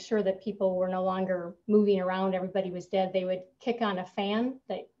peephole to make sure that people were no longer moving around, everybody was dead, they would kick on a fan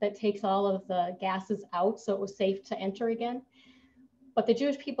that takes all of the gases out so it was safe to enter again. But the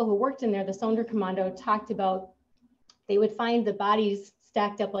Jewish people who worked in there, the Sonderkommando, talked about they would find the bodies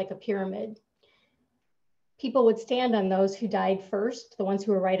stacked up like a pyramid. People would stand on those who died first, the ones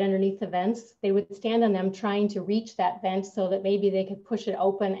who were right underneath the vents. They would stand on them trying to reach that vent so that maybe they could push it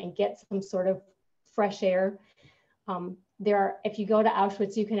open and get some sort of fresh air. If you go to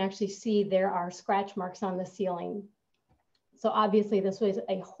Auschwitz, you can actually see there are scratch marks on the ceiling. So obviously this was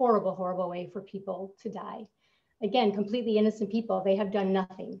a horrible, horrible way for people to die. Again, completely innocent people. They have done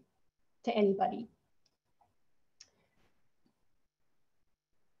nothing to anybody.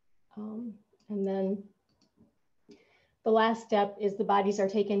 And then the last step is the bodies are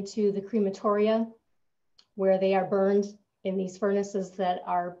taken to the crematoria where they are burned in these furnaces that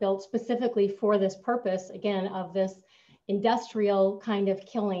are built specifically for this purpose, again, of this industrial kind of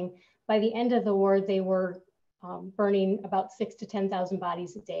killing. By the end of the war, they were burning about 6,000 to 10,000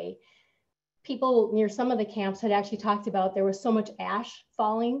 bodies a day. People near some of the camps had actually talked about there was so much ash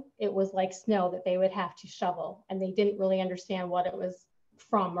falling, it was like snow that they would have to shovel, and they didn't really understand what it was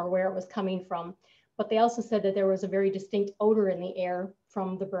from or where it was coming from. But they also said that there was a very distinct odor in the air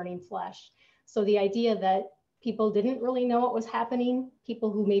from the burning flesh. So the idea that people didn't really know what was happening,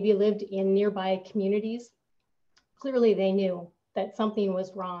 people who maybe lived in nearby communities, clearly they knew that something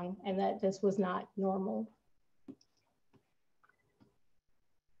was wrong and that this was not normal.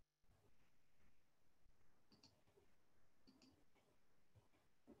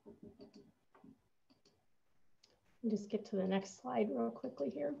 Just get to the next slide real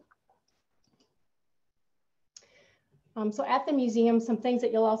quickly here. So at the museum, some things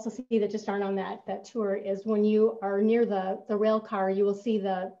that you'll also see that just aren't on that tour is when you are near the rail car, you will see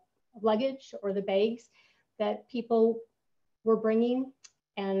the luggage or the bags that people were bringing.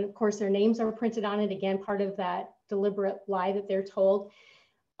 And of course, their names are printed on it. Again, part of that deliberate lie that they're told.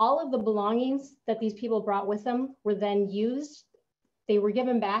 All of the belongings that these people brought with them were then used. They were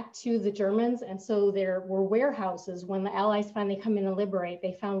given back to the Germans. And so there were warehouses. When the Allies finally come in and liberate,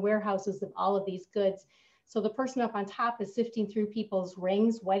 they found warehouses of all of these goods. So the person up on top is sifting through people's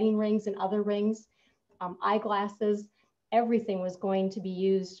rings, wedding rings and other rings, eyeglasses. Everything was going to be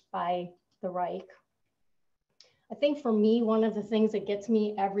used by the Reich. I think for me, one of the things that gets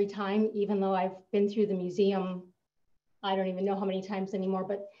me every time, even though I've been through the museum, I don't even know how many times anymore,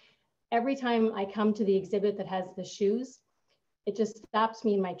 but every time I come to the exhibit that has the shoes, it just stops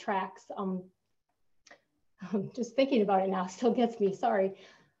me in my tracks. Just thinking about it now still gets me, sorry.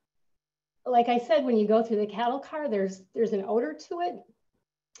 Like I said, when you go through the cattle car, there's an odor to it.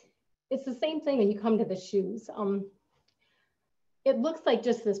 It's the same thing when you come to the shoes. It looks like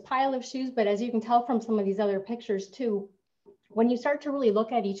just this pile of shoes, but as you can tell from some of these other pictures too, when you start to really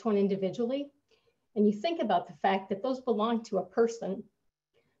look at each one individually, and you think about the fact that those belong to a person,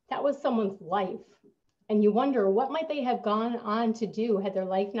 that was someone's life. And you wonder, what might they have gone on to do had their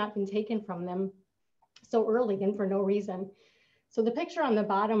life not been taken from them so early and for no reason? So the picture on the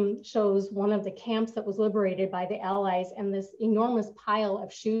bottom shows one of the camps that was liberated by the Allies and this enormous pile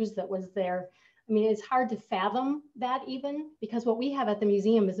of shoes that was there. I mean, it's hard to fathom that even, because what we have at the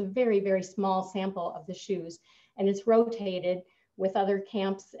museum is a very, very small sample of the shoes, and it's rotated with other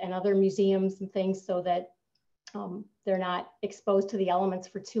camps and other museums and things so that they're not exposed to the elements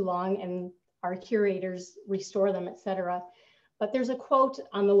for too long, and our curators restore them, etc. But there's a quote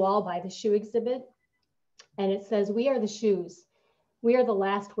on the wall by the shoe exhibit, and it says, "We are the shoes. We are the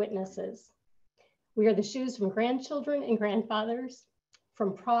last witnesses. We are the shoes from grandchildren and grandfathers,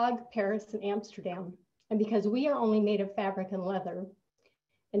 from Prague, Paris, and Amsterdam. And because we are only made of fabric and leather,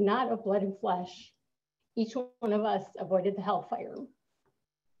 and not of blood and flesh, each one of us avoided the hellfire."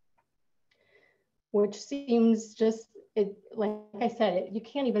 Which seems just, like I said, you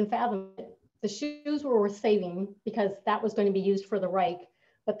can't even fathom it. The shoes were worth saving because that was going to be used for the Reich,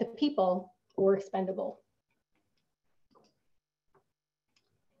 but the people were expendable.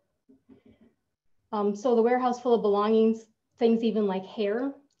 So the warehouse full of belongings, things even like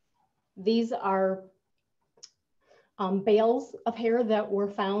hair. These are bales of hair that were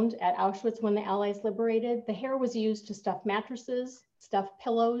found at Auschwitz when the Allies liberated. The hair was used to stuff mattresses, stuff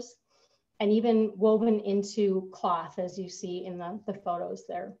pillows, and even woven into cloth, as you see in the photos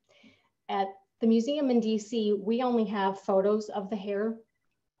there. At the museum in DC, we only have photos of the hair.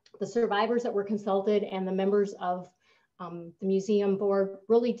 The survivors that were consulted and the members of the museum board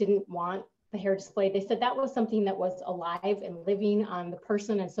really didn't want the hair displayed. They said that was something that was alive and living on the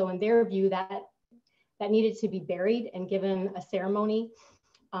person. And so in their view, that needed to be buried and given a ceremony.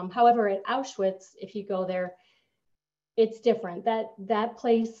 However, at Auschwitz, if you go there, it's different. That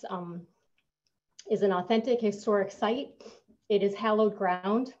place is an authentic historic site. It is hallowed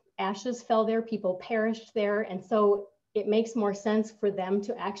ground. Ashes fell there, people perished there. And so it makes more sense for them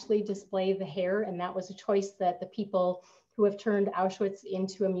to actually display the hair. And that was a choice that the people who have turned Auschwitz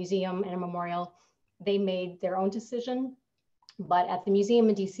into a museum and a memorial, they made their own decision. But at the museum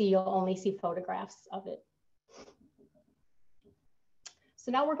in DC, you'll only see photographs of it.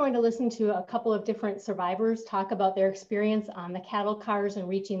 So now we're going to listen to a couple of different survivors talk about their experience on the cattle cars and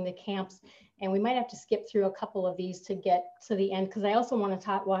reaching the camps. And we might have to skip through a couple of these to get to the end, because I also want to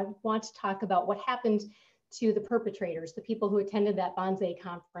talk about what happened to the perpetrators, the people who attended that Wannsee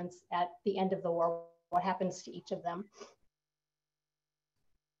conference at the end of the war, what happens to each of them.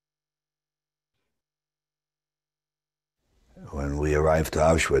 When we arrived to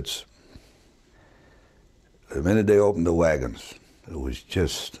Auschwitz, the minute they opened the wagons, it was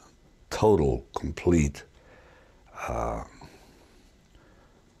just total, complete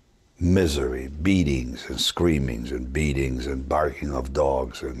misery, beatings and screamings and beatings and barking of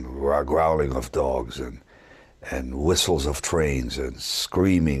dogs and growling of dogs and whistles of trains and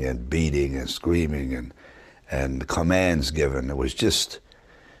screaming and beating and screaming and commands given. It was just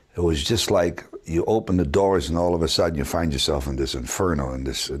like you open the doors and all of a sudden you find yourself in this inferno, in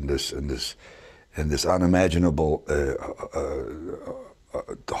this unimaginable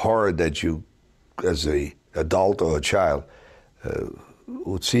horror that you, as an adult or a child,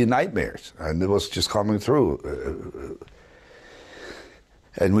 would see in nightmares, and it was just coming through.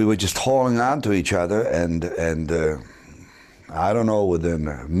 And we were just holding on to each other, and I don't know, within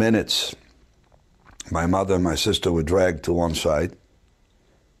minutes, my mother and my sister were dragged to one side,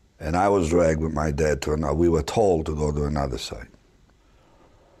 and I was dragged with my dad to another. We were told to go to another side.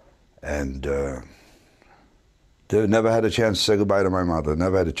 And they never had a chance to say goodbye to my mother,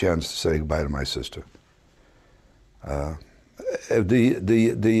 never had a chance to say goodbye to my sister.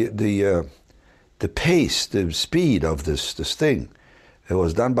 The pace, the speed of this thing, it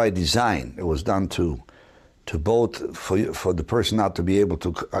was done by design. It was done to both for the person not to be able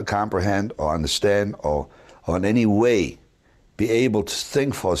to comprehend or understand or in any way be able to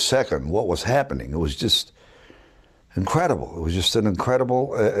think for a second what was happening. It was just incredible. It was just an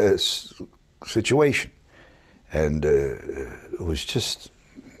incredible situation. And it was just,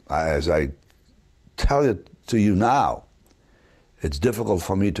 as I tell it to you now, it's difficult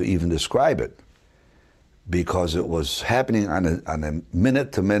for me to even describe it, because it was happening on a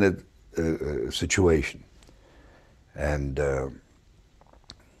minute-to-minute situation. And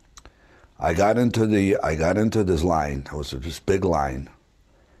I got into this line. It was this big line,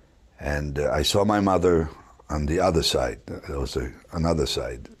 and I saw my mother on the other side. There was another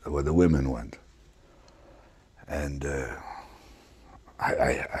side where the women went, and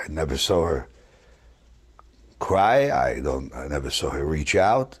I never saw her cry. I never saw her reach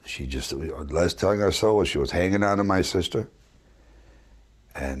out. She just, the last thing I saw was she was hanging on to my sister.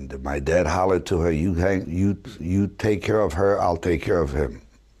 And my dad hollered to her, you take care of her, I'll take care of him,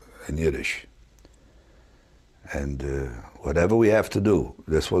 in Yiddish. And whatever we have to do,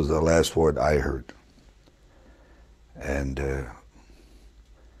 this was the last word I heard. And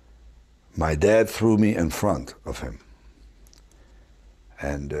my dad threw me in front of him.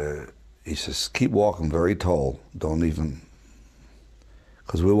 And he says, keep walking very tall, don't even,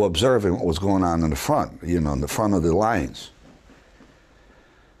 because we were observing what was going on in the front, in the front of the lines.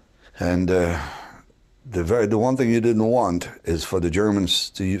 And the one thing you didn't want is for the Germans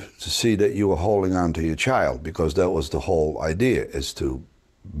to see that you were holding on to your child, because that was the whole idea, is to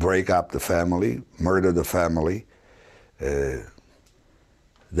break up the family, murder the family.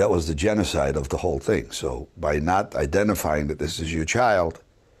 That was the genocide of the whole thing. So by not identifying that this is your child,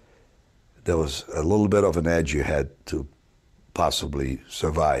 there was a little bit of an edge you had to possibly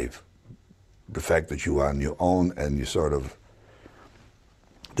survive. The fact that you were on your own and you sort of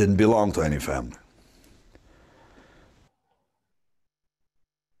didn't belong to any family.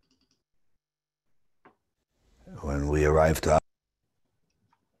 When we arrived out.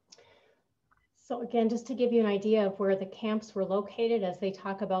 So again, just to give you an idea of where the camps were located as they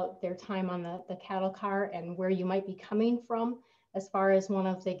talk about their time on the cattle car and where you might be coming from as far as one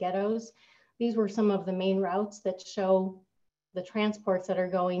of the ghettos. These were some of the main routes that show the transports that are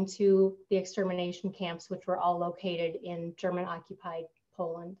going to the extermination camps, which were all located in German-occupied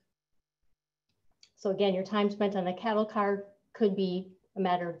Poland. So again, your time spent on the cattle car could be a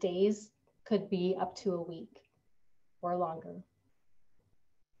matter of days, could be up to a week or longer.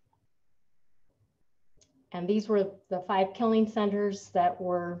 And these were the 5 killing centers that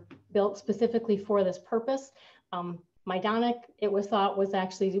were built specifically for this purpose. Majdanek, it was thought, was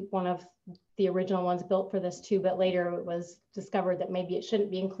actually one of the original ones built for this too, but later it was discovered that maybe it shouldn't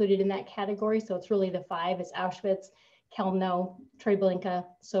be included in that category. So it's really the 5, it's Auschwitz, Chełmno, Treblinka,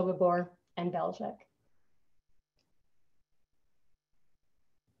 Sobibor, and Belzec.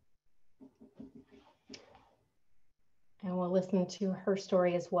 And we'll listen to her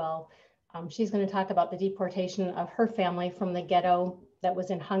story as well. She's going to talk about the deportation of her family from the ghetto that was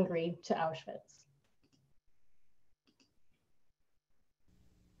in Hungary to Auschwitz.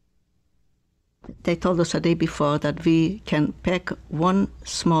 They told us a day before that we can pack one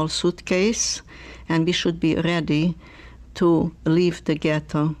small suitcase and we should be ready to leave the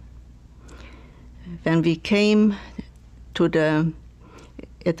ghetto. When we came to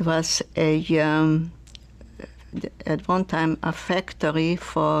it was at one time a factory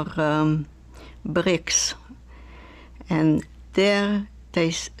for bricks, and there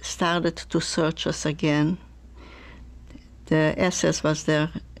they started to search us again. The SS was there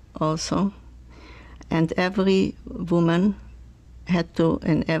also, and every woman had to,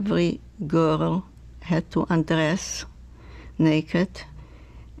 and every girl had to undress naked,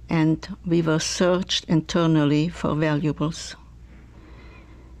 and we were searched internally for valuables.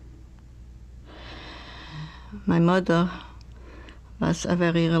 My mother was a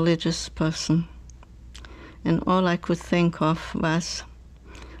very religious person, and all I could think of was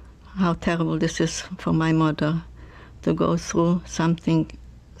how terrible this is for my mother to go through something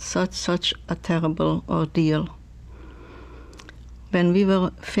such a terrible ordeal. When we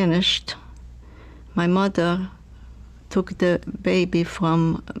were finished, my mother took the baby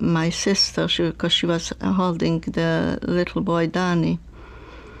from my sister because she was holding the little boy Danny,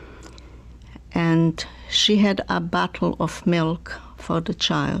 and she had a bottle of milk for the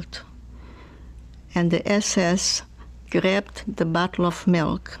child, and the SS grabbed the bottle of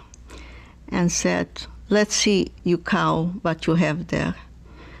milk and said, "Let's see, you cow, what you have there."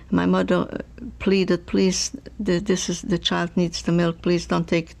 My mother pleaded, "Please, the child needs the milk. Please don't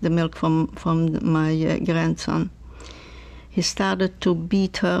take the milk from my grandson." He started to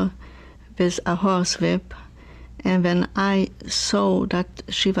beat her with a horsewhip, and when I saw that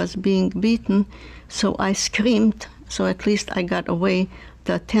she was being beaten, so I screamed, so at least I got away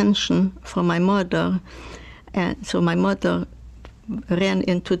the attention from my mother. And so my mother ran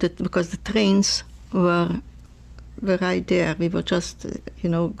into because the trains were right there. We were just,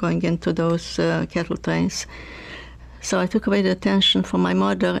 going into those cattle trains. So I took away the attention from my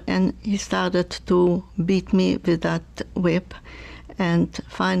mother, and he started to beat me with that whip. And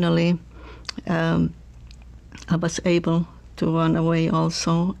finally, I was able to run away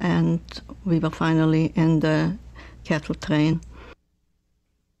also, and we were finally in the cattle train.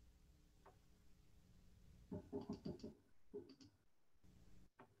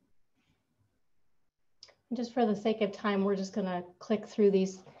 Just for the sake of time, we're just going to click through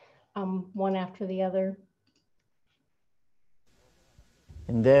these one after the other.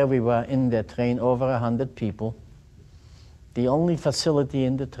 And there we were in the train, over 100 people. The only facility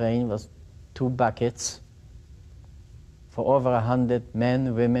in the train was 2 buckets for over 100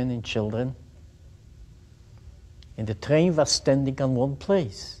 men, women, and children. And the train was standing on one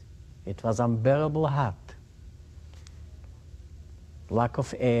place. It was unbearable hot. Lack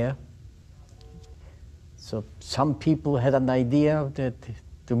of air. So some people had an idea that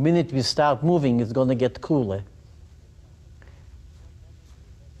the minute we start moving, it's going to get cooler.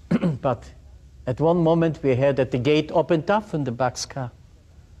 But at one moment, we heard that the gate opened up in the boxcar.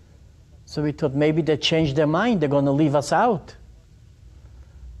 So we thought maybe they changed their mind, they're going to leave us out.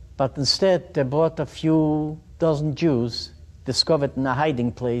 But instead, they brought a few dozen Jews, discovered in a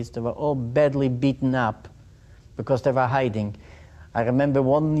hiding place. They were all badly beaten up because they were hiding. I remember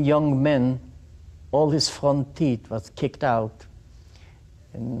one young man, all his front teeth was kicked out.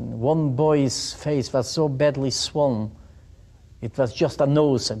 And one boy's face was so badly swollen, it was just a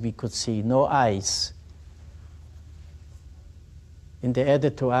nose that we could see, no eyes. And they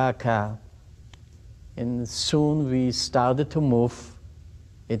added to our car. And soon we started to move.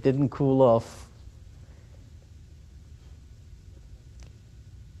 It didn't cool off.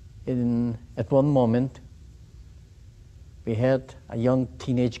 At one moment, we had a young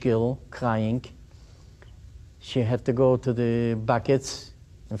teenage girl crying. She had to go to the buckets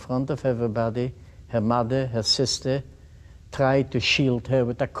in front of everybody. Her mother, her sister, tried to shield her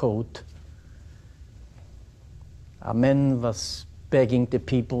with a coat. A man was begging the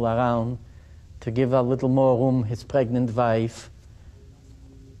people around to give a little more room, his pregnant wife.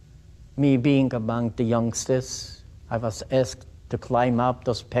 Me being among the youngsters, I was asked to climb up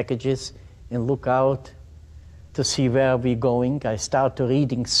those packages and look out to see where we're going. I started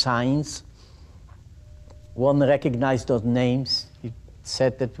reading signs. One recognized those names.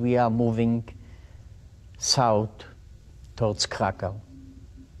 said that we are moving south towards Krakow.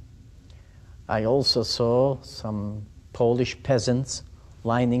 I also saw some Polish peasants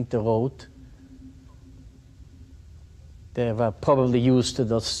lining the road. They were probably used to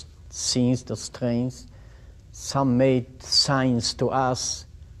those scenes, those trains. Some made signs to us,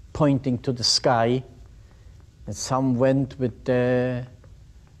 pointing to the sky, and some went with their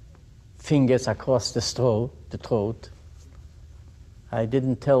fingers across the throat. I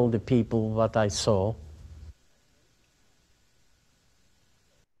didn't tell the people what I saw.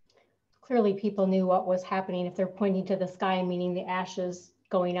 Clearly people knew what was happening if they're pointing to the sky, meaning the ashes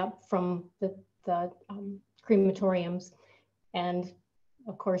going up from the crematoriums, and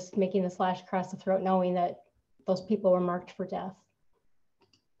of course making the slash across the throat, knowing that those people were marked for death.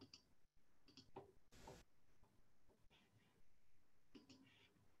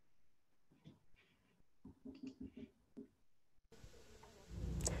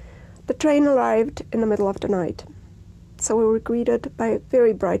 The train arrived in the middle of the night, so we were greeted by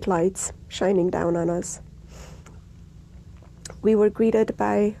very bright lights shining down on us. We were greeted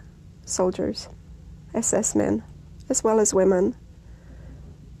by soldiers, SS men, as well as women.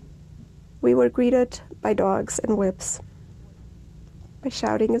 We were greeted by dogs and whips, by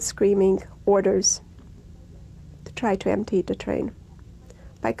shouting and screaming orders to try to empty the train,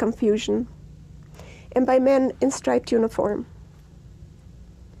 by confusion, and by men in striped uniform.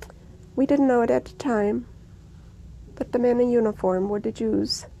 We didn't know it at the time, but the men in uniform were the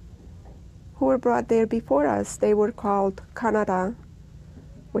Jews who were brought there before us. They were called Kanada,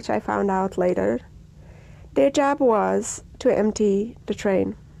 which I found out later. Their job was to empty the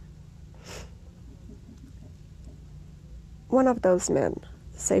train. One of those men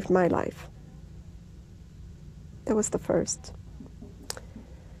saved my life. That was the first.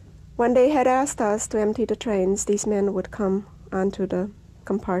 When they had asked us to empty the trains, these men would come onto the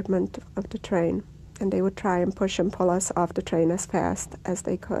compartment of the train, and they would try and push and pull us off the train as fast as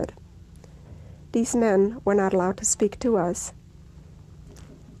they could. These men were not allowed to speak to us,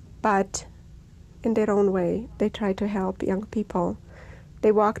 but in their own way, they tried to help young people.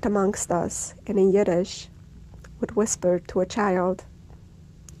 They walked amongst us, and in Yiddish would whisper to a child,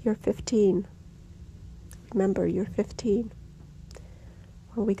 "You're 15. Remember, you're 15.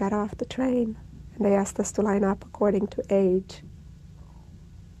 When we got off the train, and they asked us to line up according to age,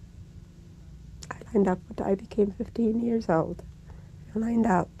 I became 15 years old. I lined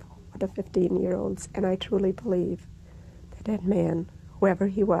up with the 15-year-olds, and I truly believe that that man, whoever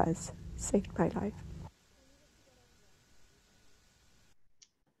he was, saved my life.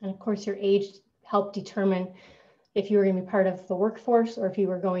 And of course, your age helped determine if you were going to be part of the workforce or if you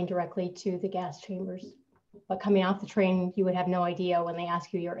were going directly to the gas chambers. But coming off the train, you would have no idea when they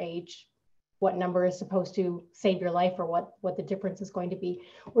ask you your age, what number is supposed to save your life or what the difference is going to be.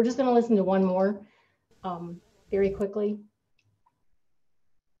 We're just going to listen to one more very quickly.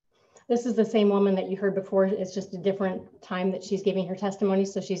 This is the same woman that you heard before. It's just a different time that she's giving her testimony,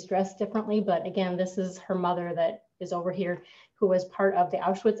 so she's dressed differently. But again, this is her mother that is over here, who was part of the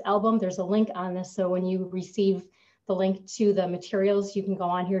Auschwitz album. There's a link on this, so when you receive the link to the materials, you can go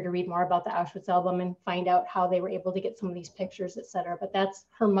on here to read more about the Auschwitz album and find out how they were able to get some of these pictures, etc. But that's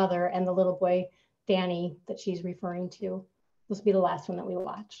her mother and the little boy, Danny, that she's referring to. This will be the last one that we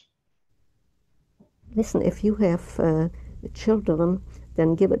watch. Listen, if you have children,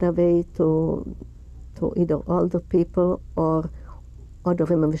 then give it away to either older people or other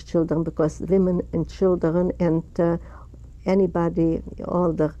women with children, because women and children and anybody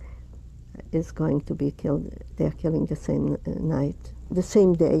older is going to be killed. They're killing the same night, the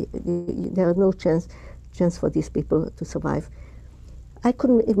same day. There is no chance for these people to survive. I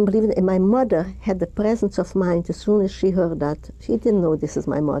couldn't even believe it. And my mother had the presence of mind as soon as she heard that. She didn't know this is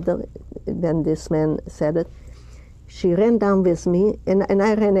my mother when this man said it. She ran down with me, and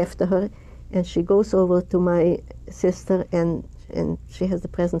I ran after her, and she goes over to my sister, and she has the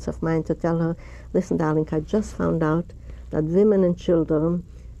presence of mind to tell her, "Listen, darling, I just found out that women and children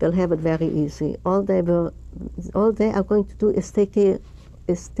will have it very easy. All they are going to do is take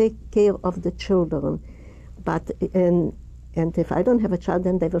care of the children. And if I don't have a child,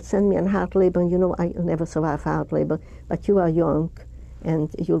 then they will send me on hard labor. And you know, I'll never survive hard labor. But you are young,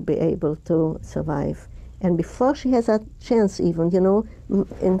 and you'll be able to survive." And before she has a chance, even, you know,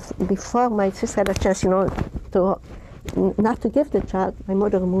 before my sister had a chance, you know, not to give the child, my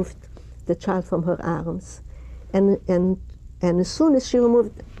mother removed the child from her arms. And as soon as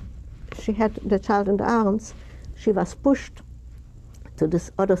she had the child in the arms, she was pushed to this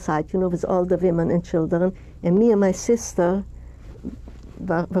other side, you know, with all the women and children. And me and my sister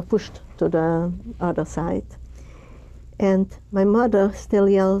were pushed to the other side. And my mother still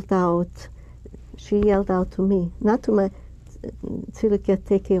yelled out. She yelled out to me, not to my, Silke,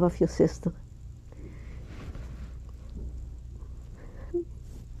 take care of your sister.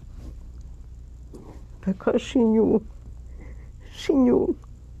 Because she knew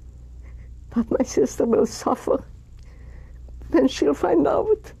that my sister will suffer when she'll find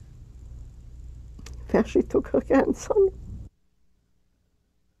out where she took her grandson.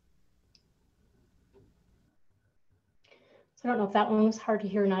 So I don't know if that one was hard to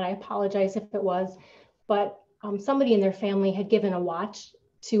hear or not. I apologize if it was, but somebody in their family had given a watch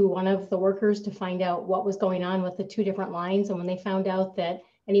to one of the workers to find out what was going on with the two different lines. And when they found out that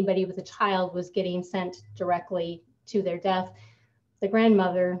anybody with a child was getting sent directly to their death, the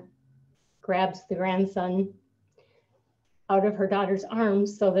grandmother grabs the grandson out of her daughter's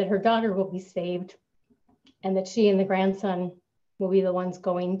arms so that her daughter will be saved and that she and the grandson will be the ones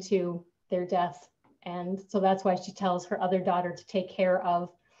going to their death. And so that's why she tells her other daughter to take care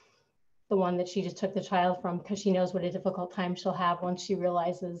of the one that she just took the child from, because she knows what a difficult time she'll have once she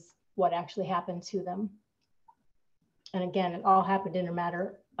realizes what actually happened to them. And again, it all happened in a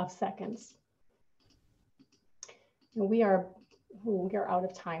matter of seconds. And we are out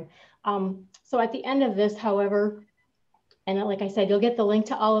of time. So at the end of this, however, and like I said, you'll get the link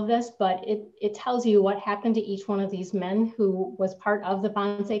to all of this, but it tells you what happened to each one of these men who was part of the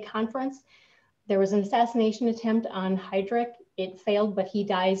Wannsee conference. There was an assassination attempt on Heydrich. It failed, but he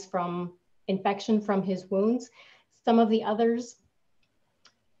dies from infection from his wounds. Some of the others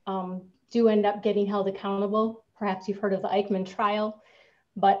do end up getting held accountable. Perhaps you've heard of the Eichmann trial,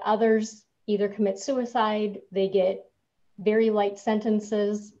 but others either commit suicide, they get very light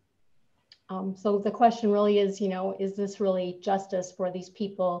sentences. So the question really is, is this really justice for these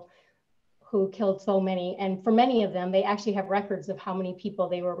people who killed so many? And for many of them, they actually have records of how many people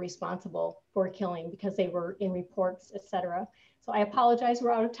they were responsible for killing because they were in reports, etc. So I apologize,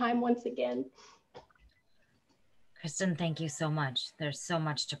 we're out of time once again. Kristin, thank you so much. There's so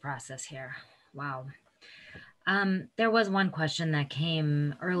much to process here. Wow. There was one question that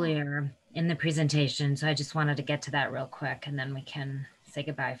came earlier in the presentation, so I just wanted to get to that real quick and then we can say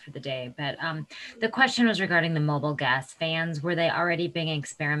goodbye for the day. But the question was regarding the mobile gas fans. Were they already being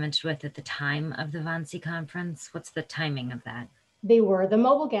experimented with at the time of the Wannsee conference? What's the timing of that? They were. The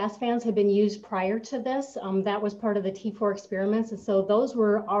mobile gas fans had been used prior to this. That was part of the T4 experiments. And so those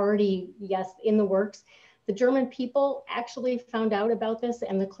were already, yes, in the works. The German people actually found out about this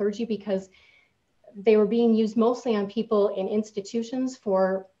and the clergy because they were being used mostly on people in institutions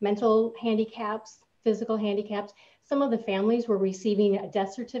for mental handicaps, physical handicaps. Some of the families were receiving a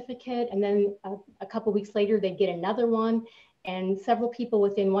death certificate, and then a couple weeks later, they'd get another one. And several people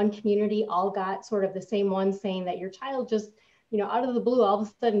within one community all got sort of the same one saying that your child just, out of the blue, all of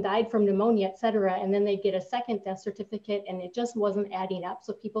a sudden died from pneumonia, et cetera. And then they'd get a second death certificate and it just wasn't adding up.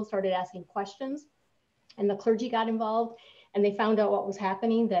 So people started asking questions and the clergy got involved and they found out what was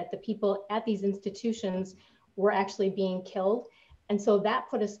happening, that the people at these institutions were actually being killed. And so that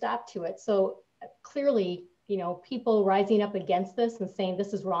put a stop to it. So clearly, people rising up against this and saying,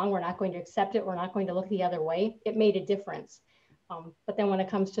 this is wrong, we're not going to accept it, we're not going to look the other way, it made a difference. But then when it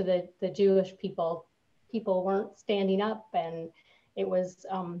comes to the Jewish people weren't standing up, and it was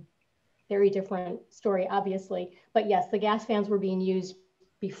very different story, obviously. But yes, the gas fans were being used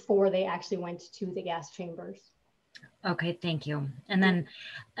before they actually went to the gas chambers. Okay, thank you. And then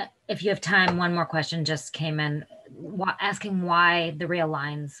if you have time, one more question just came in asking why the rail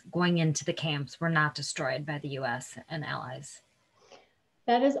lines going into the camps were not destroyed by the US and allies.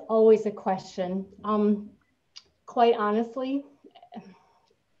 That is always a question. Quite honestly,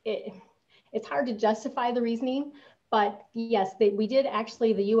 it's hard to justify the reasoning, but yes, we did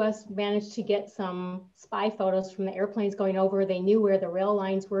actually, the US managed to get some spy photos from the airplanes going over. They knew where the rail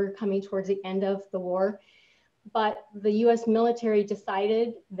lines were coming towards the end of the war. But the US military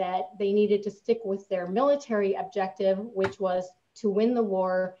decided that they needed to stick with their military objective, which was to win the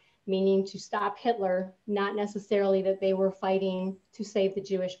war, meaning to stop Hitler, not necessarily that they were fighting to save the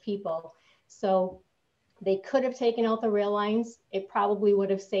Jewish people. So they could have taken out the rail lines. It probably would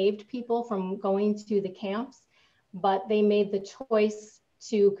have saved people from going to the camps, but they made the choice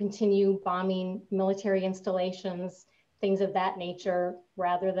to continue bombing military installations, things of that nature,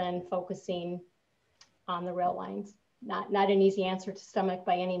 rather than focusing on the rail lines. Not an easy answer to stomach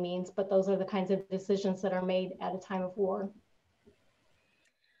by any means, but those are the kinds of decisions that are made at a time of war.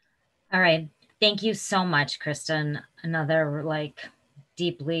 All right. Thank you so much, Kristin. Another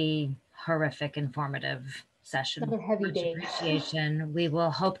deeply horrific, informative session. Another heavy Much day. appreciation. We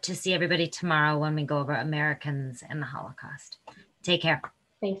will hope to see everybody tomorrow when we go over Americans and the Holocaust. Take care.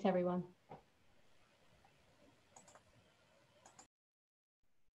 Thanks, everyone.